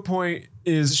at no point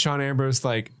is Sean Ambrose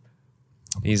like,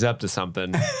 he's up to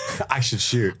something. I should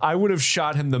shoot. I would have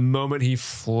shot him the moment he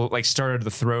started to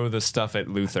throw the stuff at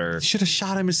Luther. Should have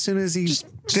shot him as soon as he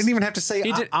didn't even have to say,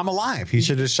 He did- I'm alive. He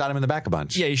should have shot him in the back a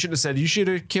bunch. Yeah, you shouldn't have said, you should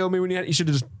have killed me when you had, you should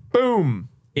have just, boom,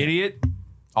 idiot.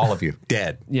 All of you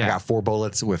dead. Yeah. I got 4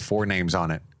 bullets with 4 names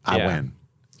on it. I Yeah. win.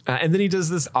 And then he does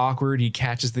this awkward, he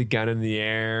catches the gun in the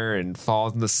air and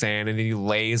falls in the sand, and then he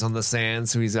lays on the sand,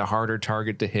 so he's a harder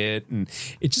target to hit. And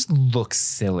it just looks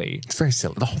silly. It's very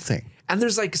silly. The whole thing. And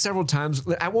there's like several times,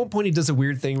 at one point he does a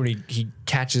weird thing where he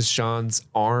catches Sean's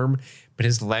arm, but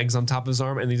his leg's on top of his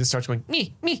arm, and he just starts going,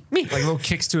 me, like little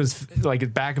kicks to his, like the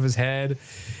back of his head.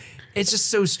 It's just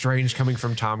so strange coming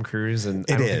from Tom Cruise, and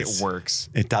I don't think it works.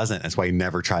 It doesn't. That's why he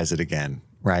never tries it again,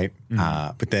 right?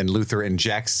 But then Luther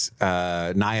injects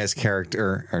Naya's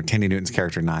character, or Tandy Newton's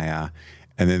character, Naya,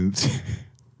 and then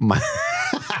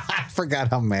I forgot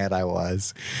how mad I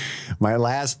was. My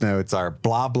last notes are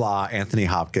blah, blah, Anthony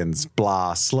Hopkins,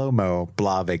 blah, slow-mo,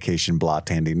 blah, vacation, blah,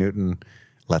 Tandy Newton.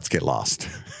 Let's get lost.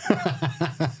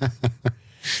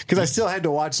 Because I still had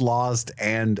to watch Lost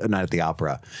and A Night at the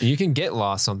Opera. You can get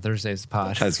lost on Thursday's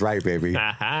pod. That's right, baby.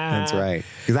 That's right.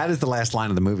 Because that is the last line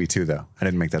of the movie, too, though. I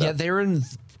didn't make that Yeah, up. they're in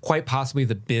quite possibly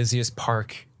the busiest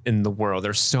park in the world.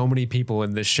 There's so many people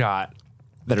in this shot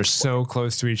that are so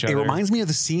close to each other. It reminds me of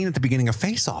the scene at the beginning of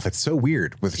Face Off. It's so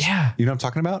weird. With Yeah. You know what I'm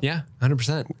talking about? Yeah,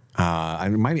 100%.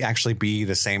 It might actually be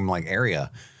the same like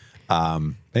area. Yeah,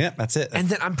 that's it. And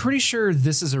then I'm pretty sure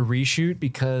this is a reshoot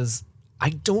because I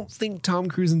don't think Tom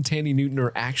Cruise and Tandy Newton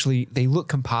are actually, they look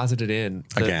composited in.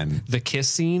 Again. The kiss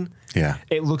scene. Yeah.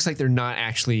 It looks like they're not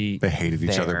actually. They hated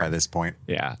each other there. by this point.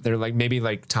 Yeah. They're like, maybe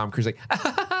like Tom Cruise, like,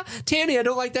 Tandy, I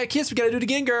don't like that kiss. We got to do it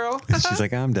again, girl. She's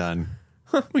like, I'm done.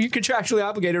 Well, you're contractually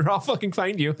obligated or I'll fucking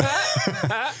find you.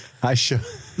 I should.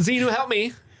 Zeno, help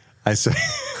me. I said,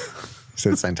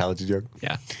 said a Scientology joke.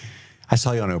 Yeah. I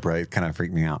saw you on Oprah. It kind of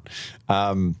freaked me out.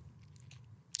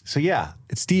 So yeah,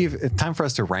 Steve, it's time for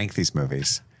us to rank these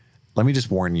movies. Let me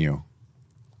just warn you.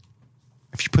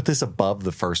 If you put this above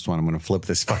the first one, I'm going to flip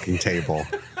this fucking table.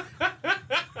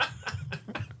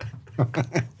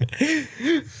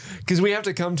 Because we have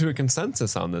to come to a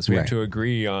consensus on this. We have Right. to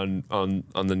agree on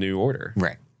the new order.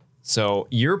 Right. So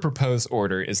your proposed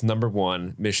order is number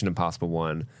 1, Mission Impossible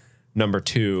 1. Number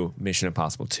 2, Mission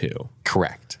Impossible 2.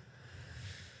 Correct.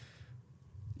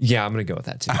 Yeah, I'm going to go with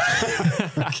that too.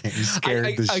 You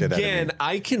scared the shit out of me. Again,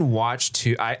 I can watch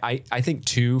 2. I think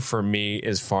 2 for me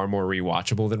is far more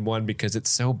rewatchable than 1 because it's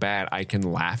so bad I can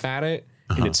laugh at it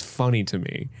and it's funny to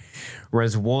me.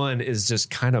 Whereas 1 is just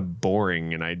kind of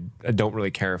boring and I don't really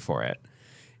care for it.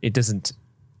 It doesn't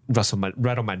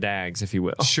rattle my dags, if you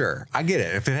will. Sure. I get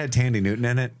it. If it had Tandy Newton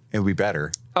in it, it would be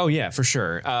better. Oh, yeah, for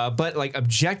sure. But like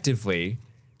objectively,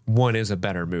 1 is a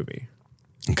better movie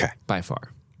Okay. by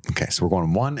far. Okay, so we're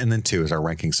going 1 and then 2 is our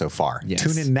ranking so far. Yes.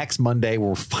 Tune in next Monday.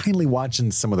 We're finally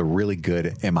watching some of the really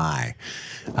good MI.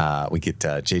 We get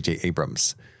J.J.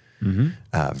 Abrams'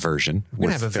 version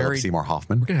with have a Philip very- Seymour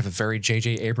Hoffman. We're going to have a very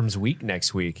J.J. Abrams week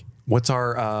next week. What's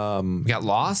our We got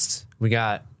Lost. We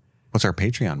got, What's our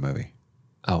Patreon movie?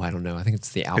 I don't know. I think it's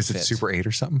The Outfit. Is it Super 8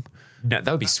 or something? No,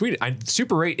 that would be sweet.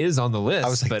 Super 8 is on the list. I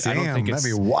was like, but damn, I don't think that'd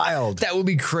be wild. That would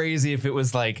be crazy if it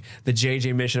was like the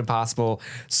JJ Mission Impossible,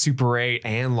 Super 8,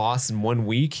 and Lost in 1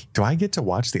 week. Do I get to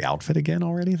watch The Outfit again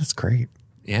already? That's great.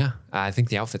 Yeah, I think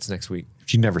The Outfit's next week.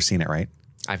 You've never seen it, right?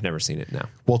 I've never seen it, no.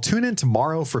 Well, tune in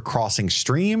tomorrow for Crossing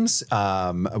Streams,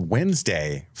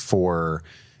 Wednesday for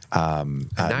Night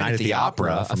at the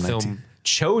Opera, a film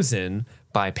chosen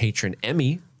by patron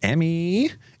Emmy.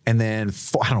 And then I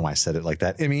don't know why I said it like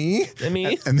that. Emmy.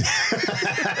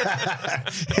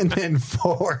 And then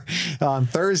on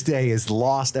Thursday is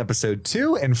Lost episode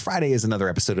 2. And Friday is another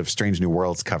episode of Strange New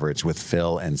Worlds coverage with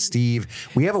Phil and Steve.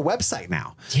 We have a website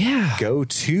now. Yeah. Go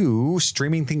to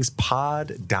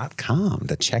streamingthingspod.com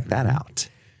to check that out.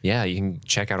 Yeah, you can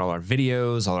check out all our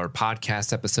videos, all our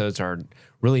podcast episodes are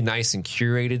really nice and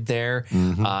curated there.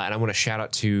 And I want to shout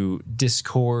out to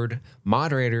Discord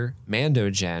moderator Mando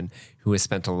Jen, who has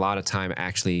spent a lot of time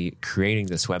actually creating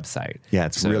this website. Yeah,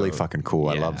 it's really fucking cool.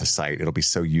 I love the site. It'll be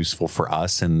so useful for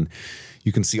us. And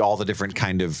you can see all the different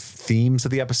kind of themes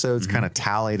of the episodes kind of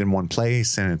tallied in one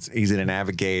place. And it's easy to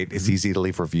navigate. It's easy to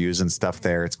leave reviews and stuff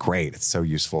there. It's great. It's so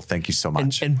useful. Thank you so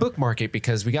much. And bookmark it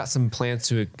because we got some plans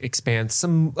to expand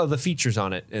some of the features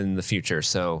on it in the future.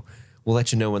 So we'll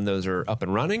let you know when those are up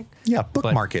and running. Yeah,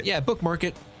 bookmark it. Yeah, bookmark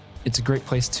it. It's a great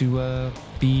place to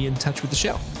be in touch with the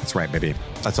show. That's right, baby.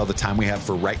 That's all the time we have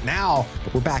for right now.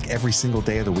 But we're back every single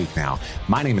day of the week now.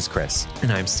 My name is Chris.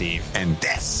 And I'm Steve. And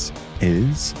this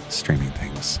is Streaming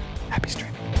Things. Happy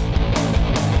streaming.